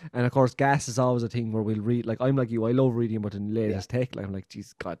 And of course, gas is always a thing where we'll read, like, I'm like you, I love reading about the latest tech. Like, I'm like,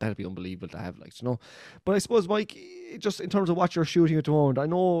 geez, God, that'd be unbelievable to have, like, But I suppose, Mike, just in terms of what you're shooting at the moment, I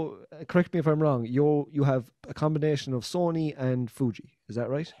know, correct me if I'm wrong, you have a combination of Sony and Fuji, is that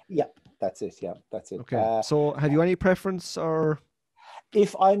right? Yeah, that's it. Yeah, that's it. Okay. So have you any preference, or?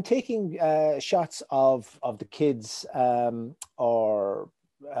 If I'm taking shots of the kids, or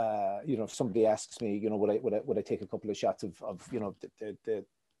if somebody asks me, would I take a couple of shots of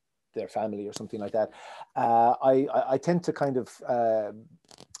their family or something like that, I tend to kind of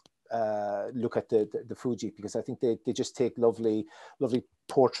look at the Fuji, because I think they just take lovely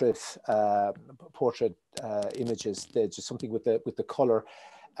portrait images. They're just something with the color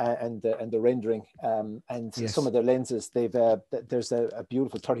and the rendering, and some of their lenses, there's a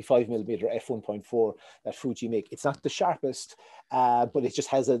beautiful 35mm f1.4 that Fuji make. It's not the sharpest, but it just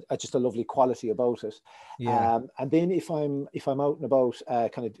has just a lovely quality about it. And then if I'm out and about,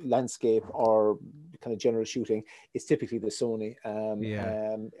 kind of landscape or kind of general shooting, it's typically the Sony.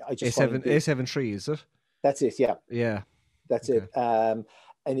 I just A7 III, is it? That's it. Yeah. That's it.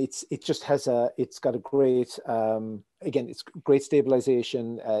 And it just has it's got a great, again, it's great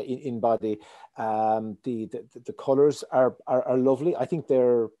stabilization in body. The colors are lovely. I think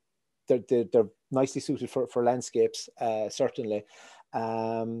they're nicely suited for landscapes, certainly.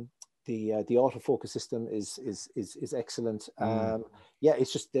 The autofocus system is excellent.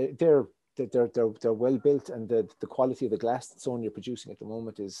 It's just they're well built, and the quality of the glass that Sony are producing at the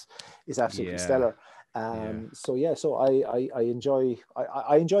moment is absolutely stellar. So I enjoy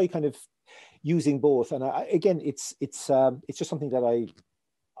kind of using both, and it's just something that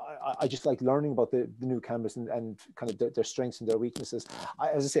I just like learning about the new cameras and kind of their strengths and their weaknesses.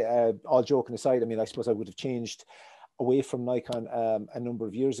 As I say, all joking aside, I mean, I suppose I would have changed away from Nikon a number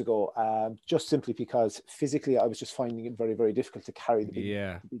of years ago, just simply because physically I was just finding it very, very difficult to carry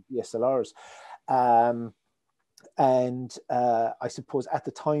the big DSLRs. And I suppose at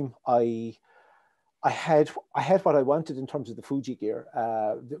the time I had what I wanted in terms of the Fuji gear,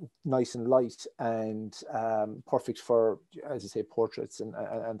 nice and light and perfect for, as I say, portraits and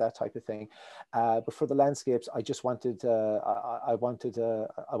that type of thing. But for the landscapes, I just wanted I wanted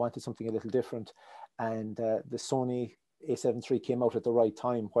something a little different, and the Sony A7 III came out at the right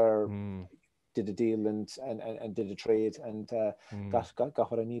time, where did a deal and did a trade and got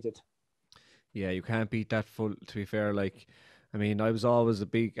what I needed. Yeah, you can't beat that full. To be fair, like, I mean, I was always a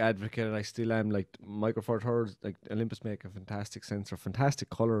big advocate, and I still am, like, Micro Four Thirds, like, Olympus make a fantastic sensor, fantastic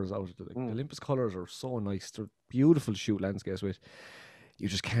colours out of it. Like, Olympus colours are so nice. They're beautiful to shoot landscapes with. You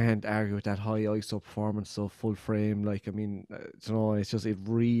just can't argue with that high ISO performance, so full frame. Like, I mean, it's just, it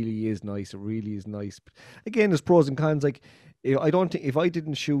really is nice. It really is nice. But again, there's pros and cons. Like, I don't think, if I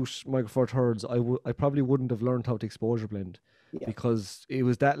didn't shoot Micro Four Thirds, I probably wouldn't have learned how to exposure blend. Because it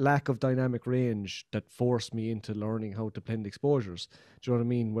was that lack of dynamic range that forced me into learning how to blend exposures. Do you know what I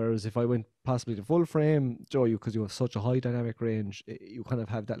mean? Whereas if I went possibly to full frame, because you have such a high dynamic range, you kind of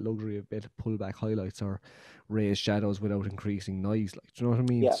have that luxury of being able to pull back highlights or raise shadows without increasing noise. Like, do you know what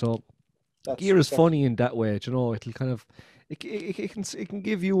I mean? So gear is funny in that way. Do you know, it'll kind of it can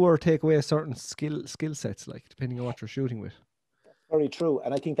give you or take away certain skill sets, like, depending on what you're shooting with. Very true,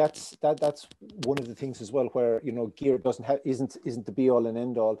 and I think that's one of the things as well, where gear isn't the be all and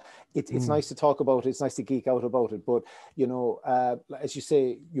end all. It's nice to talk about it. It's nice to geek out about it, but as you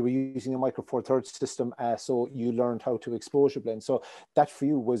say, you were using a Micro Four Thirds system, so you learned how to exposure blend. So that for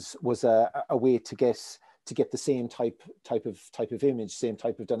you was a way to get the same type of image, same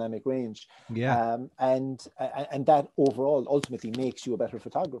type of dynamic range. Yeah. And that overall ultimately makes you a better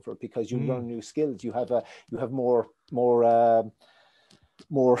photographer, because you learn new skills. You have more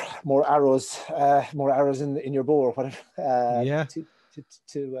arrows in your bow, or whatever.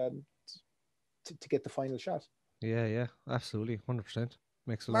 To get the final shot. Yeah, absolutely, 100%.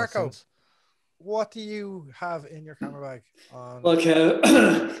 Makes a lot Marco, of sense. what do you have in your camera bag? Well,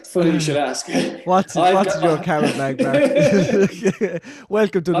 Kev, funny you should ask. What's in your camera bag, Mark?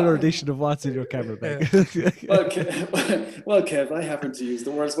 Welcome to another edition of What's in Your Camera Bag. Well, Kev, I happen to use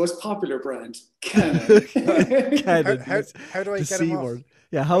the world's most popular brand, Canon. Canon. How do I get him off?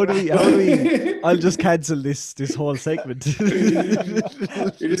 Yeah, how do we? I'll just cancel this whole segment.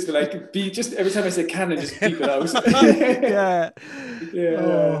 You're just like every time I say Canon, just beep it out. Yeah.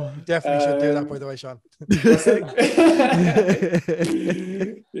 Oh, definitely should do that, by the way, Sean.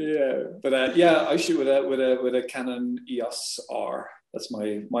 Yeah, but I shoot with a Canon EOS R. That's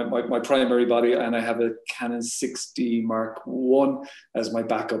my primary body, and I have a Canon 6D Mark I as my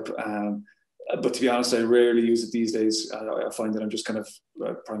backup. But to be honest, I rarely use it these days. I find that I'm just kind of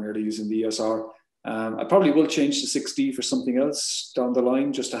primarily using the EOS R. I probably will change to 6D for something else down the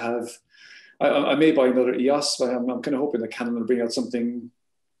line, just to have. I may buy another EOS, but I'm kind of hoping that Canon will bring out something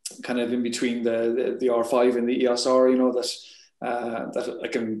kind of in between the R5 and the EOS R. That I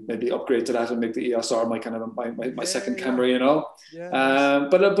can maybe upgrade to that and make the EOS R my second camera. Yeah.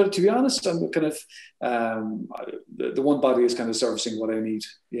 But to be honest, I'm kind of the one body is kind of servicing what I need.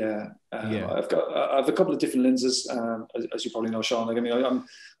 I've a couple of different lenses, as you probably know, Sean. Like, I mean,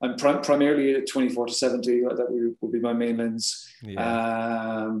 I'm primarily at 24 to 70. That will be my main lens.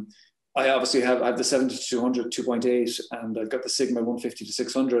 I obviously have the 70 to 200 2.8, and I've got the Sigma 150 to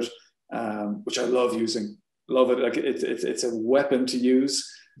 600, which I love using. Love it. Like it's a weapon to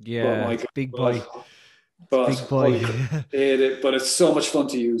use. Yeah, big boy. But big boy. But it's so much fun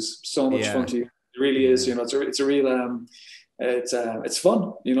to use. So much fun to use. It really is. It's a real. It's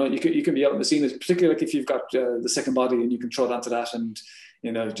fun. You can be out in the scene, particularly like if you've got the second body and you can throw it onto that, and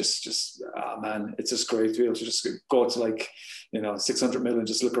just man, it's just great to be able to just go to 600 mil and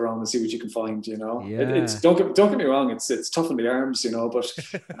just look around and see what you can find. It's don't get me wrong, it's tough on the arms, but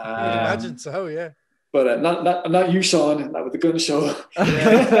I imagine so, yeah. But not you, Sean, not with the gun show.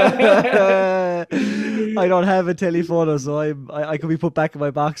 I don't have a telephoto, so I could be put back in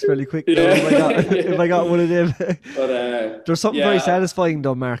my box fairly quick if I got one of them. But there's something very satisfying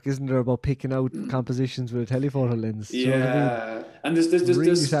though, Mark, isn't there, about picking out compositions with a telephoto lens? Yeah, and there's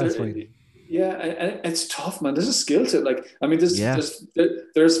really satisfying. Yeah, and it's tough, man. There's a skill to it. Like, I mean,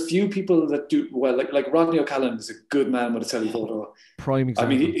 there's few people that do well. Like Rodney O'Callaghan is a good man with a telephoto. Prime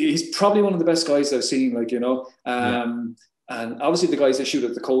example. I mean, he's probably one of the best guys I've seen. And obviously the guys that shoot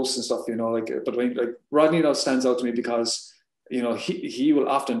at the coast and stuff. But Rodney stands out to me because he will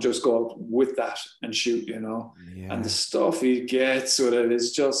often just go out with that and shoot. And the stuff he gets with it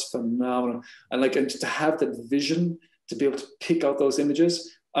is just phenomenal. And to have that vision to be able to pick out those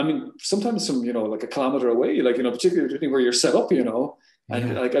images. I mean, sometimes from, like a kilometer away, particularly where you're set up, and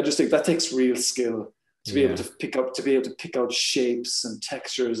I just think that takes real skill to be able to pick out shapes and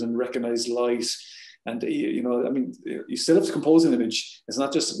textures and recognize light. And, you still have to compose an image. It's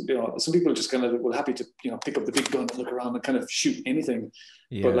not just, some people just kind of will happy to, pick up the big gun and look around and kind of shoot anything.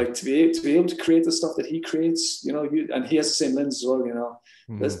 Yeah. But to be able to create the stuff that he creates, and he has the same lens as well,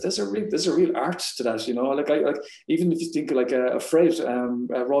 there's a real art to that, even if you think a Fred,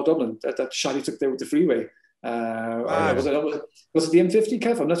 Raw Dublin, that shot he took there with the freeway. Was it the M50,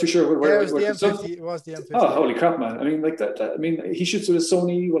 Kev? I'm not too sure where it was. It was the M50. Oh, holy crap, man! I mean, that. I mean, he shoots with a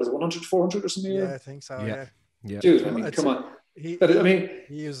Sony. What is it, 100 400 or something? Yeah, I think so. Yeah. Dude, I mean, come on. He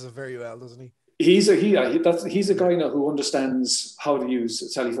uses it very well, doesn't he? He's a guy now who understands how to use a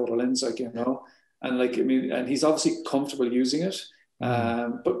telephoto lens, and he's obviously comfortable using it.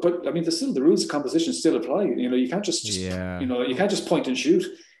 But I mean, the rules of composition still apply. You can't just you can't just point and shoot.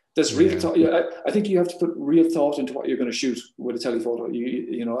 There's real thought. I think you have to put real thought into what you're going to shoot with a telephoto.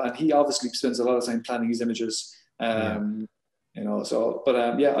 And he obviously spends a lot of time planning his images. I do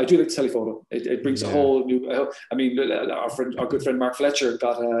like telephoto. It brings a whole new. Our good friend Mark Fletcher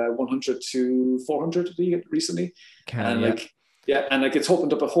got a 100 to 400 recently, Yeah, and like it's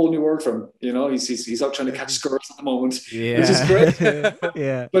opened up a whole new world for him. You know, he's out trying to catch squirrels at the moment, which is great.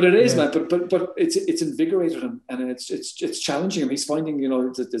 Yeah, but it is, man. But it's invigorated him, and it's challenging him. He's finding, you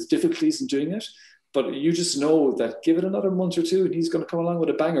know, there's difficulties in doing it, but you just know that give it another month or two, and he's going to come along with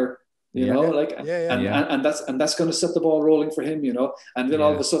a banger. You know, like and that's going to set the ball rolling for him. You know, and then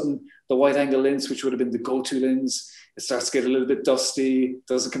all of a sudden the wide angle lens, which would have been the go-to lens, it starts to get a little bit dusty,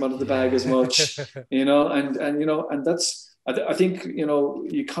 doesn't come out of the bag as much. You know, and you know, and that's. I think, you know,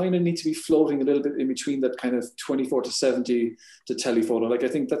 you kind of need to be floating a little bit in between that kind of 24-70 to telephoto. Like, I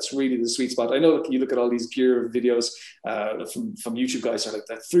think that's really the sweet spot. I know you look at all these gear videos from YouTube guys are like,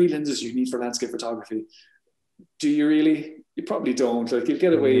 that 3 lenses you need for landscape photography. Do you really? You probably don't. Like, you'll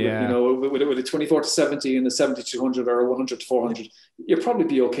get away with, you know, with a 24-70 and a 70-200 or a 100-400. You'll probably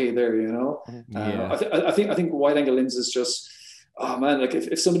be okay there, you know. I think wide angle lenses just. Oh man, like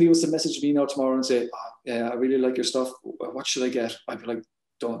if somebody was to message me now tomorrow and say, oh, yeah, I really like your stuff, what should I get? I'd be like,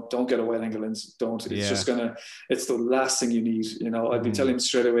 don't get a wide angle lens. Don't. It's just it's the last thing you need. You know, I'd be telling them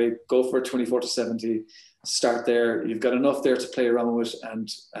straight away, go for a 24-70, start there. You've got enough there to play around with and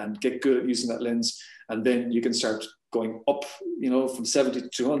get good at using that lens. And then you can start going up, you know, from 70 to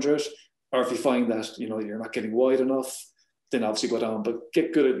 200. Or if you find that, you know, you're not getting wide enough, then obviously go down, but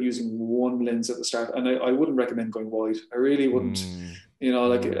get good at using one lens at the start. And I wouldn't recommend going wide. I really wouldn't. You know,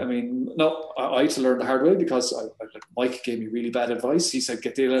 like, I mean, no, I had to learn the hard way because like Mike gave me really bad advice. He said,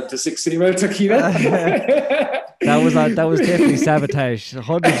 get the 11-16 mil Takeda. That was definitely sabotage.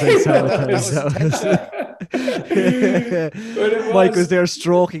 100% sabotage. Mike was there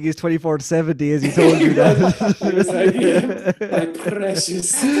stroking his 24-70 as he told you that. He was like, my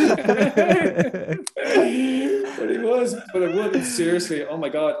precious. But I would seriously. Oh my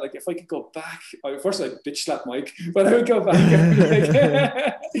god! Like if I could go back, first I'd bitch slap Mike, but I would go back.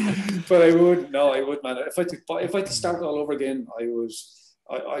 But I would man. If I had to start all over again, I would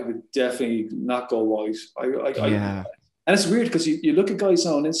definitely not go wide. And it's weird because you look at guys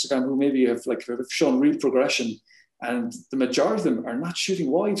now on Instagram who maybe have shown real progression, and the majority of them are not shooting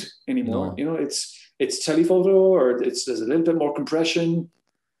wide anymore. No. You know, it's telephoto or there's a little bit more compression.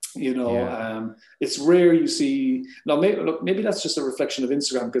 You know, it's rare you see. Now, maybe that's just a reflection of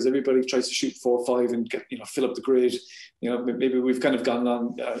Instagram because everybody tries to shoot 4 or 5 and get, you know, fill up the grid. You know, maybe we've kind of gone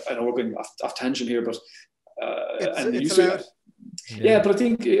on. I know we're going off tangent here, but it's allowed. Yeah, but I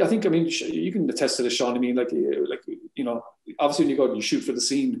think I mean you can attest to this, Sean. I mean, like you know, obviously when you go out and you shoot for the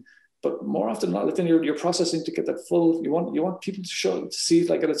scene, but more often than not, then you're processing to get that full. You want people to see it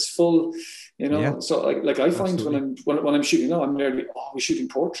like at its full. You know, yeah. So like I find when I'm shooting now, I'm nearly we're shooting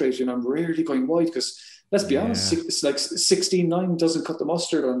portrait, and I'm rarely going wide because let's be honest, it's like 16:9 doesn't cut the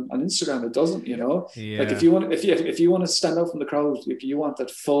mustard on Instagram. It doesn't, you know. Yeah. Like if you want to stand out from the crowd, if you want that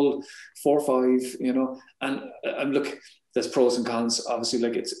full 4:5, you know, and look, there's pros and cons. Obviously,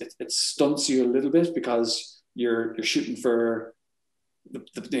 like it stunts you a little bit because you're shooting for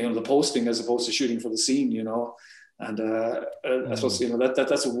the posting as opposed to shooting for the scene, you know. And I suppose, you know,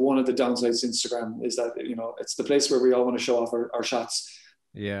 that's one of the downsides of Instagram is that, you know, it's the place where we all want to show off our shots.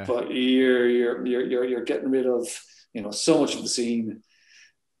 Yeah. But you're getting rid of, you know, so much of the scene.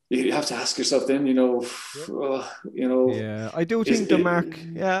 You have to ask yourself then, you know, you know. Yeah, I do think the mark.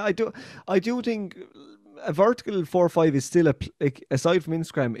 Yeah, I do think a vertical 4:5 is still aside from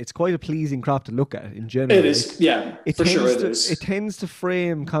Instagram, it's quite a pleasing crop to look at in general. It is, for sure it is. It tends to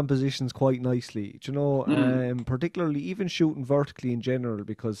frame compositions quite nicely, do you know, particularly even shooting vertically in general,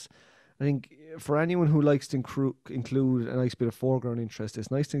 because I think for anyone who likes to include a nice bit of foreground interest, it's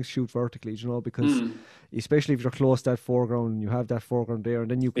nice to shoot vertically, you know, because especially if you're close to that foreground and you have that foreground there,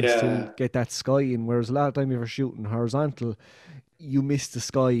 and then you can still get that sky in, whereas a lot of time if you're shooting horizontal, you miss the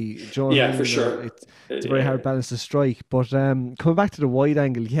sky. You know what I mean? For sure. It's a very hard balance to strike. But coming back to the wide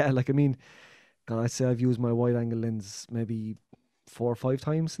angle, like I mean, God, I'd say I've used my wide angle lens maybe 4 or 5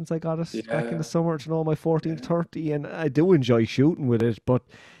 times since I got it back in the summer, you know, my 14-30, and I do enjoy shooting with it. But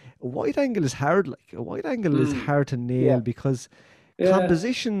a wide angle is hard. Like a wide angle is hard to nail because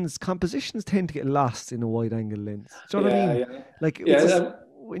compositions tend to get lost in a wide angle lens. Do you know what I mean? Yeah. Like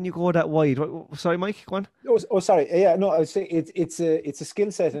when you go that wide. Sorry, Mike, go on. Oh, sorry. Yeah, no, I was saying it's a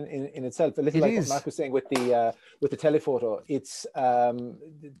skill set in itself. A little like what Mark was saying with the telephoto. It's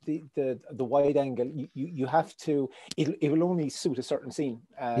the wide angle. You have to. It will only suit a certain scene.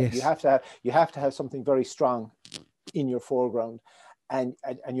 You have to have something very strong in your foreground, and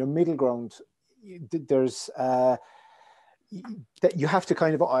your middle ground. There's that you have to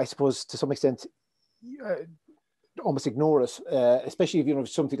kind of, I suppose, to some extent. Almost ignore it, especially if you know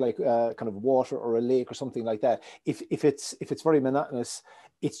something like kind of water or a lake or something like that. If it's very monotonous,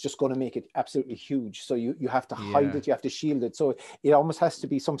 it's just going to make it absolutely huge. So you have to hide it, you have to shield it. So it almost has to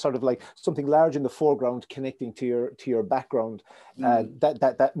be some sort of like something large in the foreground connecting to your background.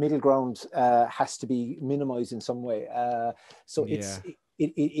 That middle ground has to be minimized in some way. So it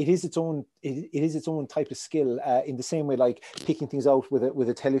is its own type of skill, in the same way like picking things out with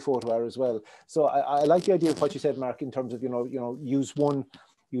a telephoto hour as well. So I like the idea of what you said, Mark, in terms of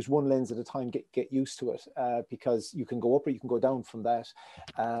use one lens at a time, get used to it, because you can go up or you can go down from that.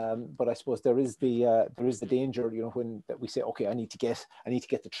 But I suppose there is the danger, when that we say, okay, I need to get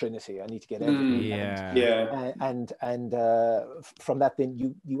the Trinity, I need to get everything. And from that,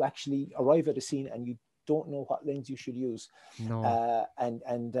 then you actually arrive at a scene and you don't know what lens you should use. No.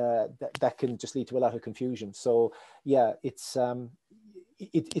 That can just lead to a lot of confusion. So yeah, it's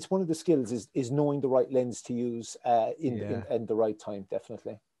one of the skills is knowing the right lens to use in the right time,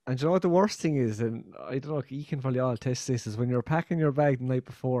 definitely. And you know what the worst thing is, and I don't know, you can probably all test this, is when you're packing your bag the night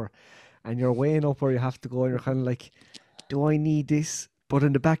before and you're weighing up where you have to go and you're kind of like, do I need this? But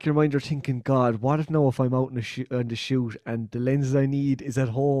in the back of your mind, you're thinking, God, what if I'm out on the shoot and the lenses I need is at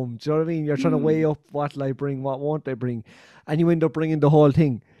home? Do you know what I mean? You're trying to weigh up what'll I bring, what won't I bring? And you end up bringing the whole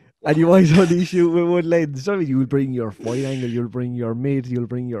thing. And you might only shoot with one lens. Do you know what I mean? You'll bring your wide angle, you'll bring your mid, you'll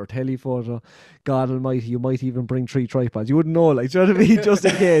bring your telephoto. God almighty, you might even bring 3 tripods. You wouldn't know, like, do you know what I mean? Just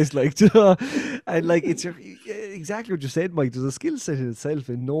in case, like, do you know? And like, it's exactly what you said, Mike. There's a skill set in itself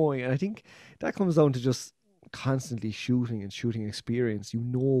in knowing. And I think that comes down to just constantly shooting and shooting experience. You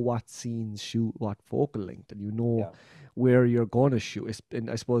know what scenes shoot what focal length, and you know where you're going to shoot. And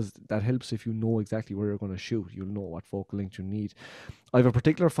I suppose that helps if you know exactly where you're going to shoot. You'll know what focal length you need. I have a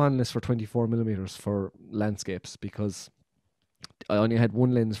particular fondness for 24mm for landscapes, because I only had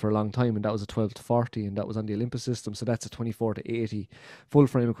one lens for a long time, and that was a 12-40, and that was on the Olympus system, so that's a 24-80 full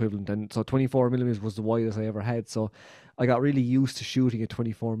frame equivalent, and so 24mm was the widest I ever had. So I got really used to shooting at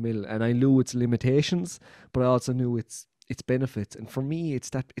 24mm, and I knew its limitations, but I also knew its benefits. And for me, it's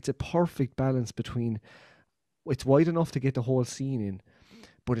a perfect balance between, it's wide enough to get the whole scene in,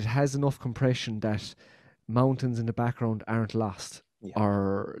 but it has enough compression that mountains in the background aren't lost.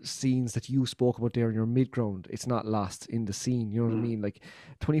 Or scenes that you spoke about there in your mid-ground, it's not lost in the scene. You know what I mean? Like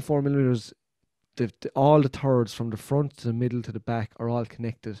 24mm, all the thirds from the front to the middle to the back are all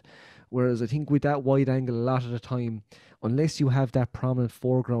connected. Whereas I think with that wide angle, a lot of the time, unless you have that prominent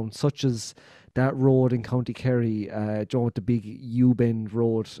foreground, such as that road in County Kerry, with the big U-bend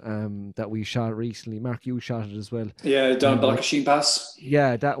road that we shot recently. Mark, you shot it as well. Yeah, down Ballycasheen Pass.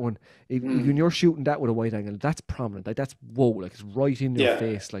 Yeah, that one. When you're shooting that with a wide angle, that's prominent. Like, that's like it's right in your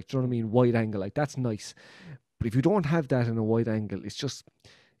face. Like, do you know what I mean? Wide angle, like, that's nice. But if you don't have that in a wide angle, it's just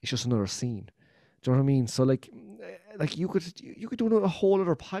another scene. Do you know what I mean? So like you could do a whole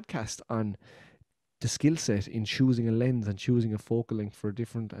other podcast on the skill set in choosing a lens and choosing a focal length for a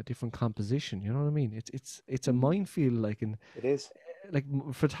different composition. You know what I mean? It's a minefield, like, and it is. Like,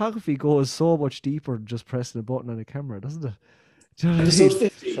 photography goes so much deeper than just pressing a button on a camera, doesn't it? Do you know what I mean?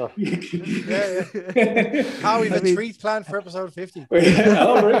 50. Sure. We've a treat planned for episode 50.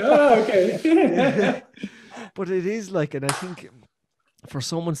 Okay. But it is like, and I think for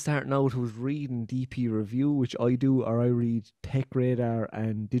someone starting out who's reading DP Review, which I do, or I read Tech Radar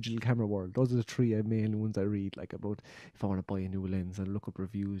and Digital Camera World, those are the 3 main ones I read, like, about if I want to buy a new lens and look up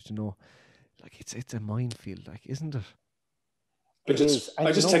reviews, like, it's a minefield, like, isn't it? I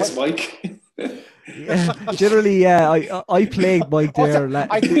just text Mike. Yeah, generally, yeah. I plagued Mike there.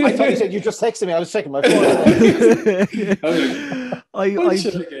 I thought you said you just texted me. I was checking my phone.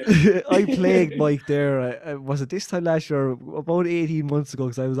 I plagued Mike there. Was it this time last year? About 18 months ago?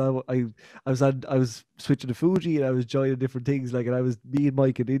 Because I was switching to Fuji and I was joining different things. Like, and I was me and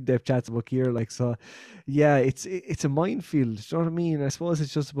Mike in in-depth chats about gear. Like, so, yeah, it's a minefield. Do you know what I mean? I suppose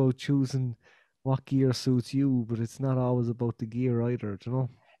it's just about choosing what gear suits you, but it's not always about the gear either. Do you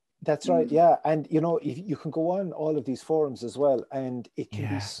know? That's right, yeah. And you can go on all of these forums as well, and it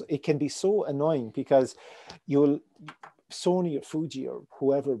can be so annoying, because Sony or Fuji or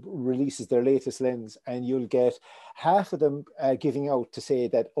whoever releases their latest lens, and you'll get half of them giving out to say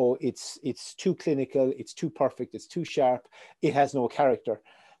that, oh, it's too clinical, it's too perfect, it's too sharp, it has no character,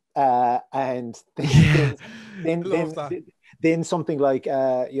 and then something like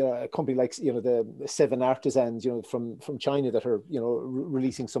a company like the 7 Artisans from China that are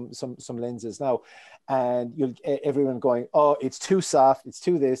releasing some lenses now, and you'll everyone going, oh, it's too soft, it's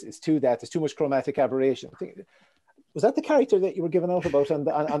too this, it's too that, there's too much chromatic aberration. Was that the character that you were giving out about on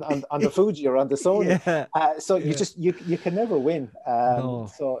the Fuji or on the Sony? Yeah. So you can never win.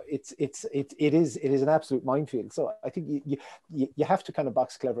 No. So it is an absolute minefield. So I think you have to kind of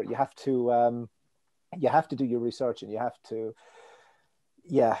box clever. You have to do your research, and you have to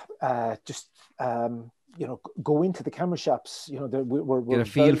just go into the camera shops. We're Get a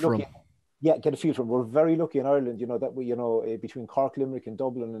feel for them. Yeah, get a feel from. We're very lucky in Ireland, that we, between Cork, Limerick, and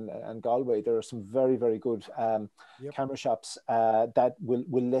Dublin and Galway, there are some very, very good camera shops that will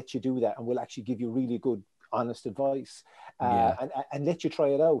let you do that and will actually give you really good, honest advice, and let you try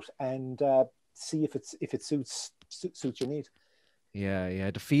it out and see if it suits your need. Yeah.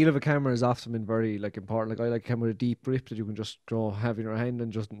 The feel of a camera has often been very important. Like I like a camera with a deep grip that you can just have in your hand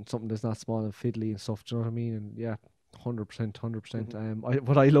and just something that's not small and fiddly and stuff. Do you know what I mean? And 100%.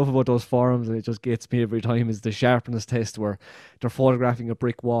 What I love about those forums, and it just gets me every time, is the sharpness test where they're photographing a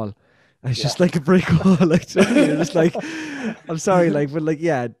brick wall. And it's just like a brick wall. Like, you're just like, I'm sorry,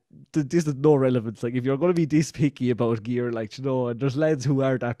 this is no relevance. Like, if you're going to be this picky about gear, and there's lads who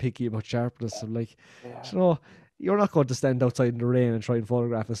are that picky about sharpness. I'm like, you're not going to stand outside in the rain and try and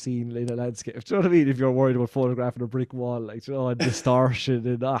photograph a scene in a landscape. Do you know what I mean? If you're worried about photographing a brick wall, and distortion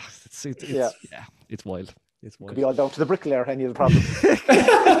and it's wild. It's wild. Could be all down to the bricklayer, any of the problems.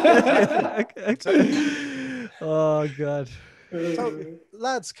 Oh God. So,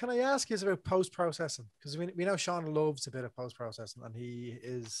 lads, can I ask you about post-processing? Because we know Sean loves a bit of post-processing, and he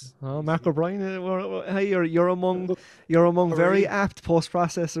is. Oh, Mark O'Brien, hey, you're among very apt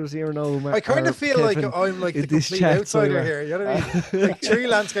post-processors here now. I kind of feel like I'm like the complete outsider here. You know what I mean? Like three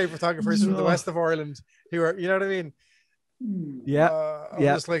landscape photographers from the west of Ireland who are, you know what I mean?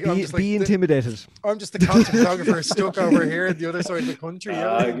 Be intimidated. I'm just the content photographer stuck over here at the other side of the country.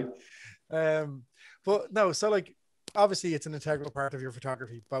 But no, so obviously it's an integral part of your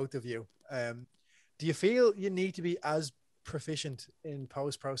photography, both of you. Do you feel you need to be as proficient in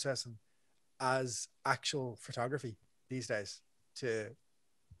post-processing as actual photography these days to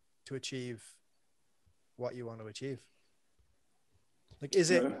achieve what you want to achieve? Like,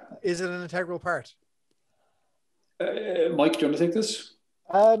 is it an integral part? Mike, do you want to take this?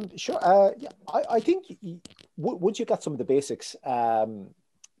 Sure. I think once you got some of the basics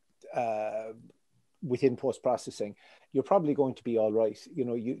within post-processing, you're probably going to be all right.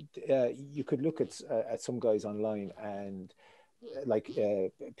 You could look at some guys online and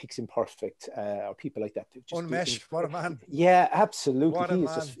Pix Imperfect or people like that. Unmesh, what a man! Yeah, absolutely.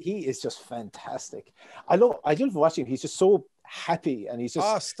 He is just fantastic. I love watching him. He's just so happy and he's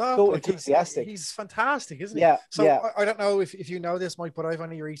just so enthusiastic. He's fantastic, isn't he? Yeah. So I don't know if you know this, Mike, but I've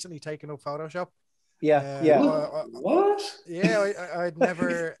only recently taken up Photoshop. What? Yeah, I'd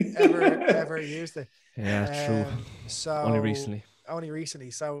never ever used it. Yeah, true. So only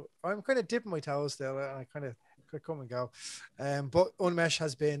recently. So I'm kind of dipping my toes still, and I kind of could come and go. But Unmesh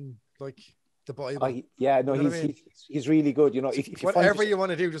has been like the Bible. He's really good. If whatever you want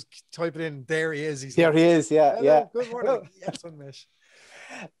to do, just type it in. There he is. He is. Yeah. Good morning. Yes, Unmesh.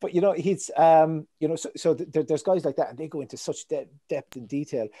 But he's so there's guys like that, and they go into such depth and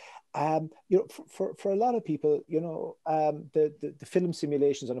detail. For a lot of people, the film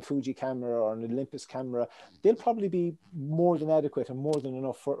simulations on a Fuji camera or an Olympus camera, they'll probably be more than adequate and more than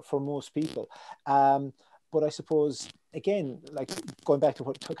enough for most people. But I suppose, again, like going back to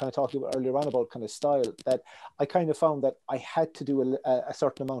what kind of talking about earlier on about kind of style, that I kind of found that I had to do a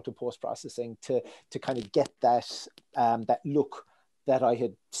certain amount of post-processing to kind of get that look that I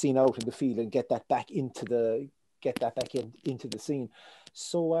had seen out in the field and get that back into the scene.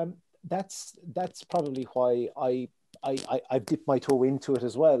 So that's probably why I've dipped my toe into it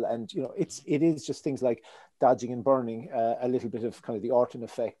as well. And it is just things like dodging and burning, a little bit of kind of the Orton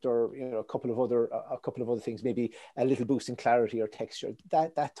effect, or a couple of other things, maybe a little boost in clarity or texture,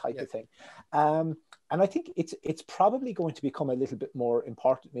 that type of thing. And I think it's probably going to become a little bit more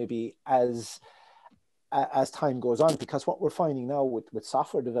important maybe as time goes on, because what we're finding now with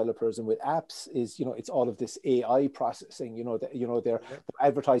software developers and with apps is, it's all of this AI processing, they're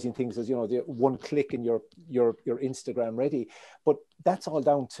advertising things as, they're one click and your Instagram ready. But that's all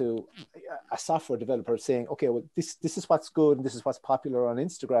down to a software developer saying, okay, well, this is what's good and this is what's popular on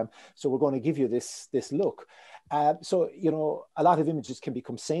Instagram, so we're going to give you this look. So, a lot of images can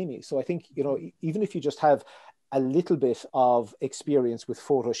become samey. So I think, even if you just have a little bit of experience with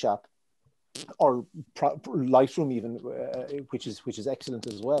Photoshop or Lightroom even, which is excellent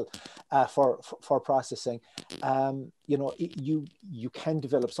as well for processing, you can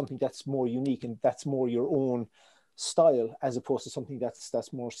develop something that's more unique and that's more your own style, as opposed to something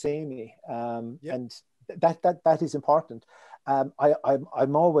that's more samey, and that is important.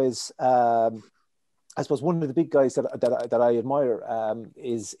 I'm always I suppose one of the big guys that I admire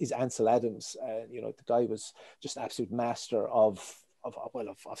is Ansel Adams. The guy was just an absolute master of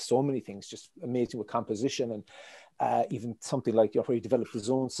so many things, just amazing with composition, and even something like where he developed his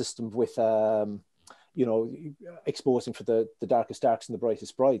own system with you know, exposing for the darkest darks and the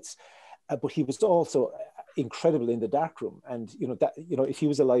brightest brights. But he was also incredible in the darkroom. And, you know, that, you know, if he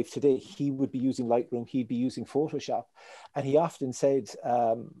was alive today, he would be using Lightroom, he'd be using Photoshop. And he often said,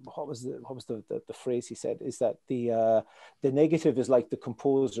 what was the phrase he said, is that the negative is like the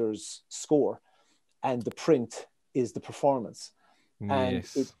composer's score and the print is the performance. And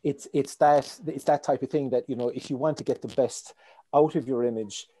Yes. it's that type of thing that, you know, if you want to get the best out of your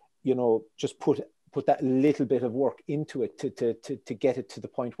image, you know, just put that little bit of work into it to get it to the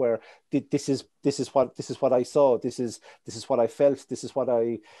point where this is what I saw, this is what I felt, this is what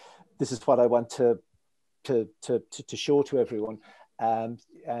I want to show to everyone.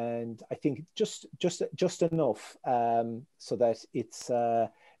 And I think just enough so that it's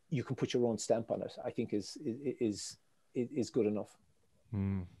you can put your own stamp on it, I think is good enough.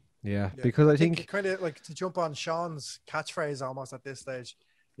 Yeah, because I think kind of like, to jump on Sean's catchphrase almost at this stage,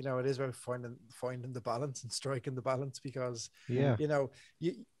 you know, it is about finding the balance and striking the balance, because you know,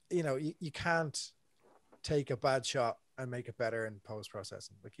 you can't take a bad shot and make it better in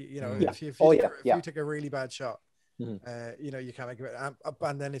post-processing. Like, you know, if you take a really bad shot, you know, you kind of give it,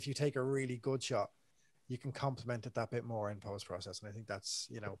 and then if you take a really good shot, you can complement it that bit more in post-processing. I think that's,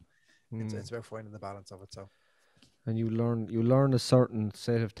 you know, it's about finding the balance of it. So. And you learn a certain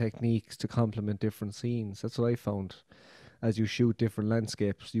set of techniques to complement different scenes. That's what I found. As you shoot different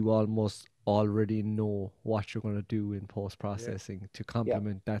landscapes, you almost already know what you're going to do in post-processing to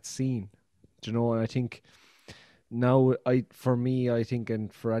complement that scene. Do you know? And I think now, for me, I think,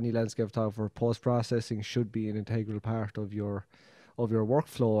 and for any landscape photographer, post-processing should be an integral part of your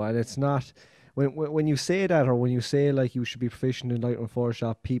workflow. And it's not, when you say that, or when you say like you should be proficient in Lightroom,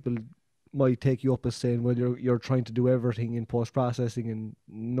 Photoshop, people might take you up as saying, well, you're trying to do everything in post-processing and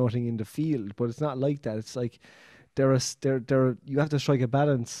nothing in the field. But it's not like that. It's like you have to strike a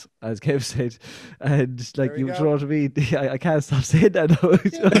balance, as Kev said, and like, you know what I mean. I can't stop saying that now.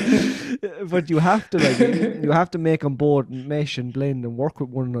 But you have to, like, you have to make them both mesh and blend and work with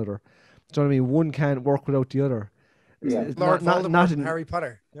one another. Do you know what I mean? One can't work without the other. Lord Voldemort and Harry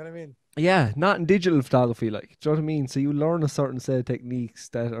Potter. You know what I mean? Yeah, not in digital photography, like, do you know what I mean? So you learn a certain set of techniques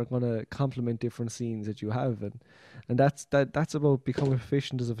that are going to complement different scenes that you have, and that's about becoming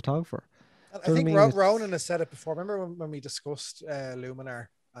efficient as a photographer. I think Ronan has said it before. Remember when we discussed Luminar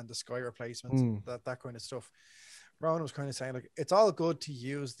and the sky replacements, and that kind of stuff? Ronan was kind of saying, like, it's all good to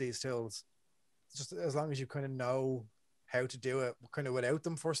use these tools, just as long as you kind of know how to do it, kind of without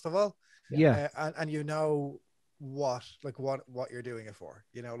them, first of all. Yeah. And you know what you're doing it for,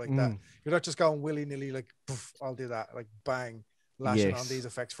 you know, like that you're not just going willy-nilly, like, poof, I'll do that, like, bang, lashing on these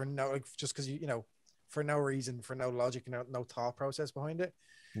effects for no, like, just because you know, for no reason, for no logic, no thought process behind it.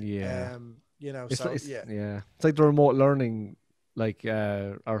 You know, it's it's like the remote learning, like,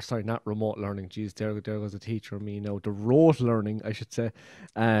 or sorry, not remote learning, geez, there goes a teacher of me, you know, the rote learning, I should say,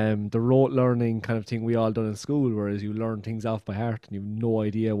 the rote learning kind of thing we all done in school, whereas you learn things off by heart and you've no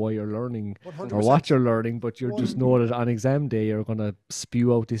idea why you're learning 100%. or what you're learning, but you just know that on exam day you're going to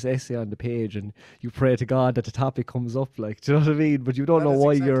spew out this essay on the page and you pray to God that the topic comes up, like, do you know what I mean? But you don't know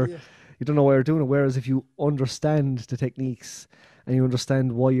why you don't know why you're doing it, whereas if you understand the techniques and you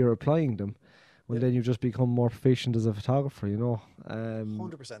understand why you're applying them, well, then you just become more proficient as a photographer, you know.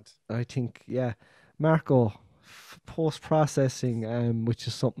 100%. I think, Marco, post-processing, which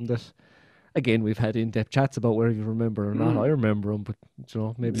is something that, again, we've had in-depth chats about whether you remember or not. I remember them, but, you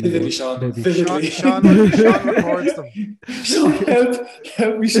know, maybe Sean records them. Sean,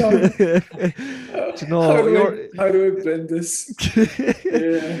 help me, Sean. You know, how do I blend this?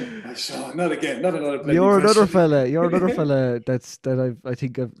 Sean, not again, not another blending. You're another fella that I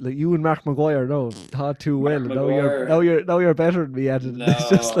think of, like, you and Mark Maguire. No, taught too well. And now you're better than me at it. It's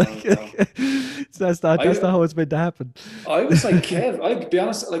just like that's not how it's meant to happen. I was like Kev. I'd be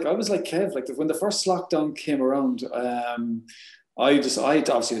honest. Like, I was like Kev. Like, when the first lockdown came around, I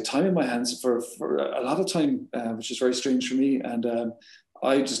obviously had time in my hands for a lot of time, which is very strange for me. And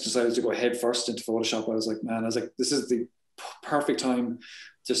I just decided to go head first into Photoshop. I was like, this is the perfect time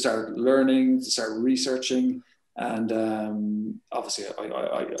to start learning, to start researching. And obviously,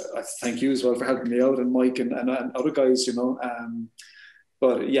 I thank you as well for helping me out, and Mike and other guys, you know.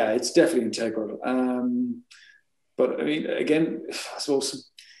 But yeah, it's definitely integral. But I mean, again, I suppose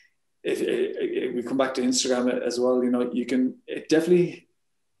if we come back to Instagram as well, you know, it definitely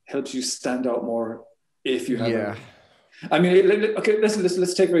helps you stand out more if you have I mean, okay,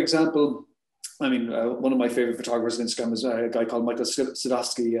 let's take for example. I mean, one of my favorite photographers on Instagram is a guy called Michael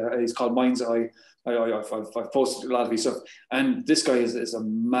Sadowski. He's called Mind's Eye. I've posted a lot of his stuff, and this guy is a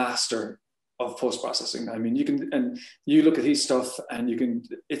master of post processing. I mean, you look at his stuff, and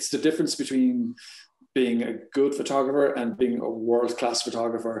it's the difference between being a good photographer and being a world-class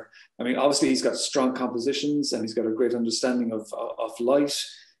photographer. I mean, obviously he's got strong compositions and he's got a great understanding of light,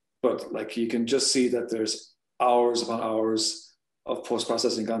 but like you can just see that there's hours upon hours of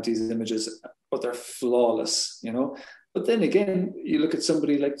post-processing onto these images, but they're flawless, you know. But then again, you look at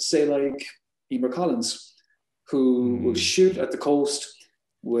somebody like, say, like Emer Collins, who will shoot at the coast,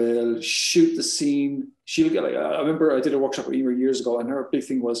 will shoot the scene. She'll get like, I remember I did a workshop with Emer years ago, and her big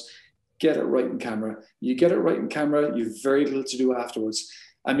thing was get it right in camera. You get it right in camera, you've very little to do afterwards.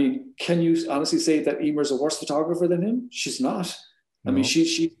 I mean, can you honestly say that Emer's a worse photographer than him? She's not. No. I mean,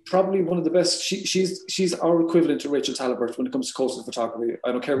 she's probably one of the best. She's our equivalent to Rachel Talbot when it comes to coastal photography.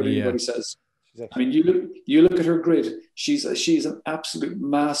 I don't care what anybody says. I mean, you look at her grid. She's an absolute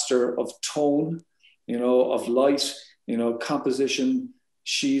master of tone, you know, of light, you know, composition.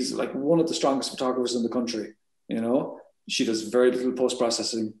 She's like one of the strongest photographers in the country. You know, she does very little post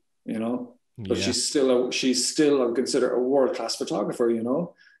processing. You know, but she's still I would consider a world class photographer. You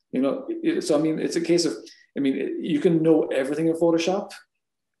know, so I mean, it's a case of, I mean, you can know everything in Photoshop.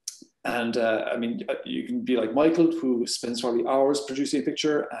 And I mean, you can be like Michael, who spends probably hours producing a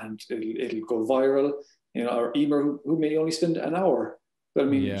picture and it'll go viral, you know, or Emer, who may only spend an hour. But I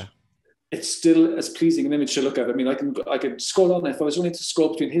mean, it's still as pleasing an image to look at. I mean, I could scroll on. If I was only to scroll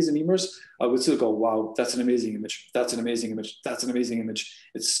between his and Emer's, I would still go, wow, that's an amazing image. That's an amazing image. That's an amazing image.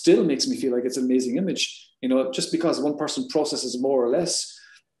 It still makes me feel like it's an amazing image. You know, just because one person processes more or less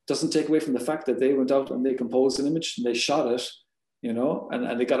doesn't take away from the fact that they went out and they composed an image and they shot it, you know,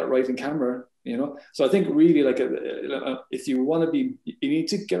 and they got it right in camera, you know. So I think really, like, if you want to be, you need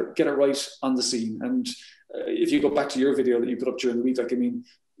to get it right on the scene. And if you go back to your video that you put up during the week, like, I mean,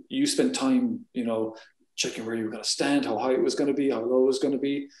 you spent time, you know, checking where you were going to stand, how high it was going to be, how low it was going to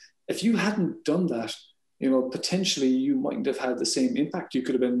be. If you hadn't done that, you know, potentially you mightn't have had the same impact. You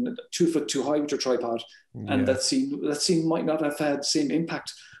could have been 2 foot too high with your tripod, and that scene might not have had the same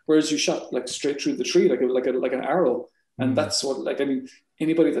impact. Whereas you shot like straight through the tree, like an arrow. And that's what, like, I mean,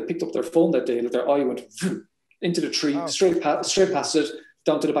 anybody that picked up their phone that day, like, their eye went into the tree, straight past it,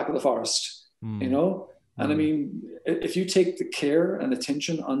 down to the back of the forest, you know? And I mean, if you take the care and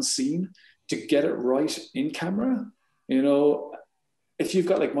attention on scene to get it right in camera, you know, if you've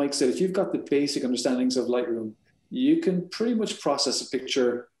got, like Mike said, if you've got the basic understandings of Lightroom, you can pretty much process a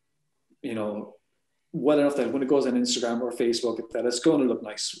picture, you know, well enough that when it goes on Instagram or Facebook, that it's going to look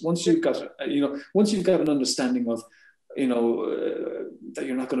nice. Once you've got, you know, once you've got an understanding of, you know, that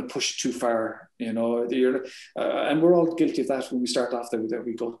you're not going to push too far, you know, and we're all guilty of that when we start off, that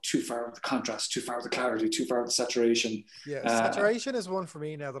we go too far with the contrast, too far with the clarity, too far with the saturation. Yeah, saturation is one for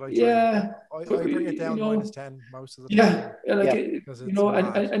me now that I bring it down, you know, -10 most of the time. You know,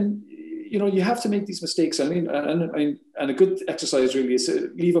 and you know, you have to make these mistakes. I mean, and a good exercise really is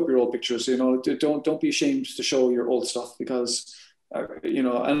to leave up your old pictures. You know, don't be ashamed to show your old stuff, because you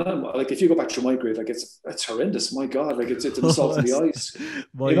know, and like, if you go back to my grid, like, it's horrendous. My God, like, it's an assault in the eyes.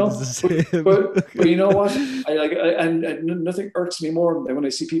 You know, but you know what? And nothing irks me more than when I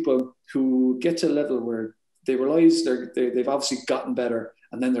see people who get to a level where they realize they've obviously gotten better,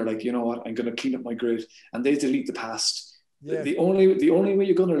 and then they're like, you know what? I'm going to clean up my grid, and they delete the past. Yeah. The only way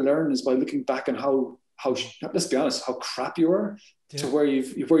you're going to learn is by looking back on how let's be honest, how crap you were to where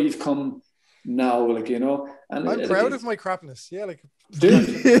you've come now, like, you know. And I'm proud of my crapness. Yeah, like,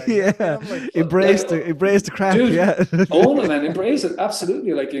 yeah, like, embrace the crap. Dude, own it, man. Embrace it,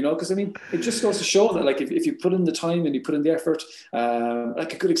 absolutely. Like, you know, because I mean, it just goes to show that, like, if you put in the time and you put in the effort,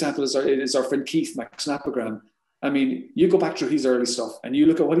 like, a good example is our friend Keith Snapogram. I mean, you go back through his early stuff and you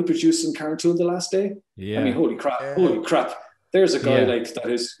look at what he produced in Cartoon the last day. Yeah. I mean, holy crap. There's a guy like that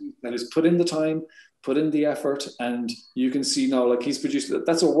is put in the time, put in the effort, and you can see now, like, he's produced,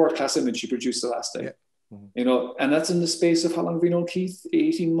 that's a world-class image he produced the last day. Yeah. You know, and that's in the space of how long have we known Keith?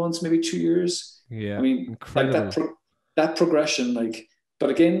 18 months, maybe 2 years. Yeah. I mean, incredible. Like, that progression, like, but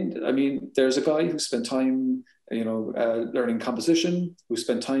again, I mean, there's a guy who spent time, you know, learning composition,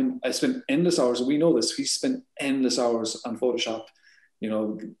 I spent endless hours, and we know this, he spent endless hours on Photoshop, you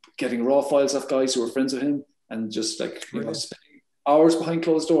know, getting raw files off guys who were friends of him, and just, like, you know, spending hours behind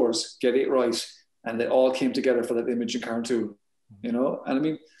closed doors, getting it right. And they all came together for that image in Cartoon, you know? And I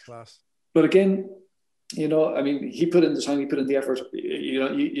mean, class. But again, you know, I mean, he put in the time, he put in the effort, you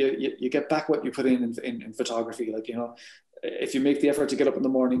know, you get back what you put in photography. Like, you know, if you make the effort to get up in the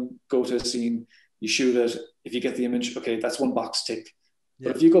morning, go to a scene, you shoot it, if you get the image, okay, that's one box tick. Yeah.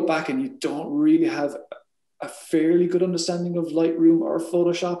 But if you go back and you don't really have a fairly good understanding of Lightroom or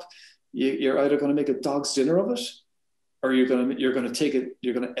Photoshop, you're either going to make a dog's dinner of it, or you're going to take it,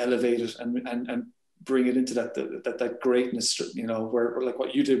 you're going to elevate it and bring it into that greatness, you know, where like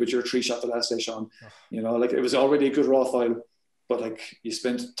what you did with your tree shot the last day, Sean, you know, like it was already a good raw file, but like you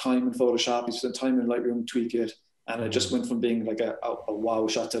spent time in Photoshop, you spent time in Lightroom, tweak it, and it just went from being like a wow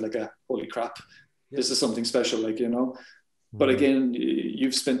shot to like a holy crap, this is something special, like, you know. But again,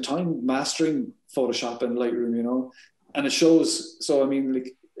 you've spent time mastering Photoshop and Lightroom, you know, and it shows. So I mean,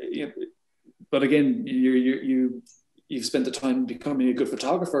 like, but again, you've spent the time becoming a good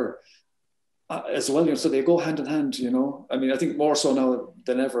photographer as well, you know. So they go hand in hand, you know. I mean, I think more so now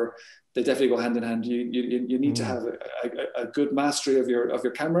than ever, they definitely go hand in hand. You need to have a good mastery of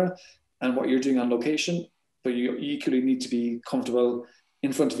your camera and what you're doing on location, but you equally need to be comfortable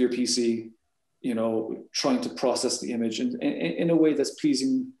in front of your PC, you know, trying to process the image in a way that's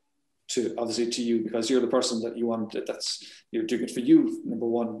pleasing to, obviously, to you, because you're the person that you want it. You're doing it for you, number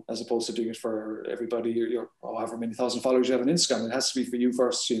one, as opposed to doing it for everybody. Your however many thousand followers you have on Instagram, it has to be for you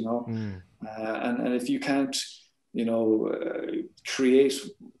first, you know. And if you can't, you know, create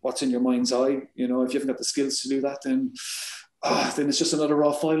what's in your mind's eye, you know, if you haven't got the skills to do that, then it's just another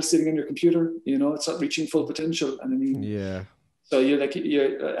raw file sitting on your computer. You know, it's not reaching full potential. And I mean, so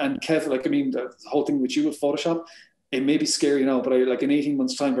and Kev, like, I mean, the whole thing with you with Photoshop, it may be scary now, but like in 18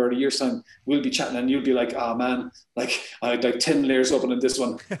 months' time or a year's time, we'll be chatting and you'll be like, oh man, like I had like 10 layers open in this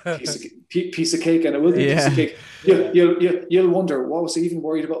one, piece of cake, and it will be a piece of cake. You'll wonder, what was I even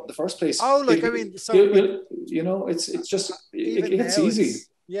worried about in the first place? Oh, like, I mean, so you know, it's just, it's easy.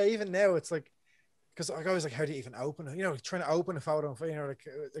 Even now it's like, because I was like, how do you even open it? You know, trying to open a photo, you know, like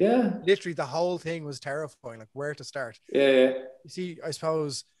literally the whole thing was terrifying, like where to start. You see, I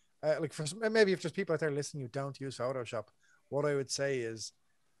suppose, like for maybe if there's people out there listening who don't use Photoshop, what I would say is,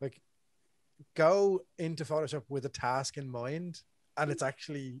 like, go into Photoshop with a task in mind, and it's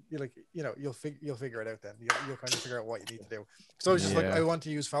actually, like, you know, you'll figure it out then. You'll kind of figure out what you need to do. So I was just like, I want to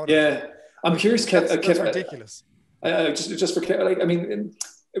use Photoshop. I'm curious, Kev. That's ridiculous. Just for like, I mean,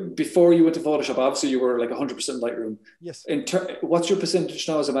 before you went to Photoshop, obviously you were like 100% Lightroom. Yes. What's your percentage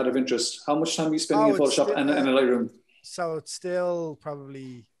now as a matter of interest? How much time are you spending in Photoshop and in Lightroom? So it's still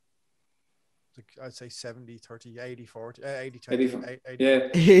probably, I'd say 70, 30, 80, 40, 80, 20,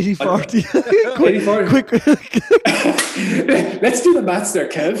 80, 40. Quick. Let's do the maths there,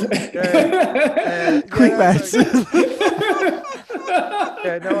 Kev. Quick maths.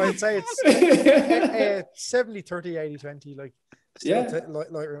 I'd say it's 70, 30, 80, 20, like,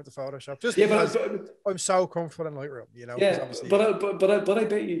 Lightroom to Photoshop, just because I'm so comfortable in Lightroom, you know. But I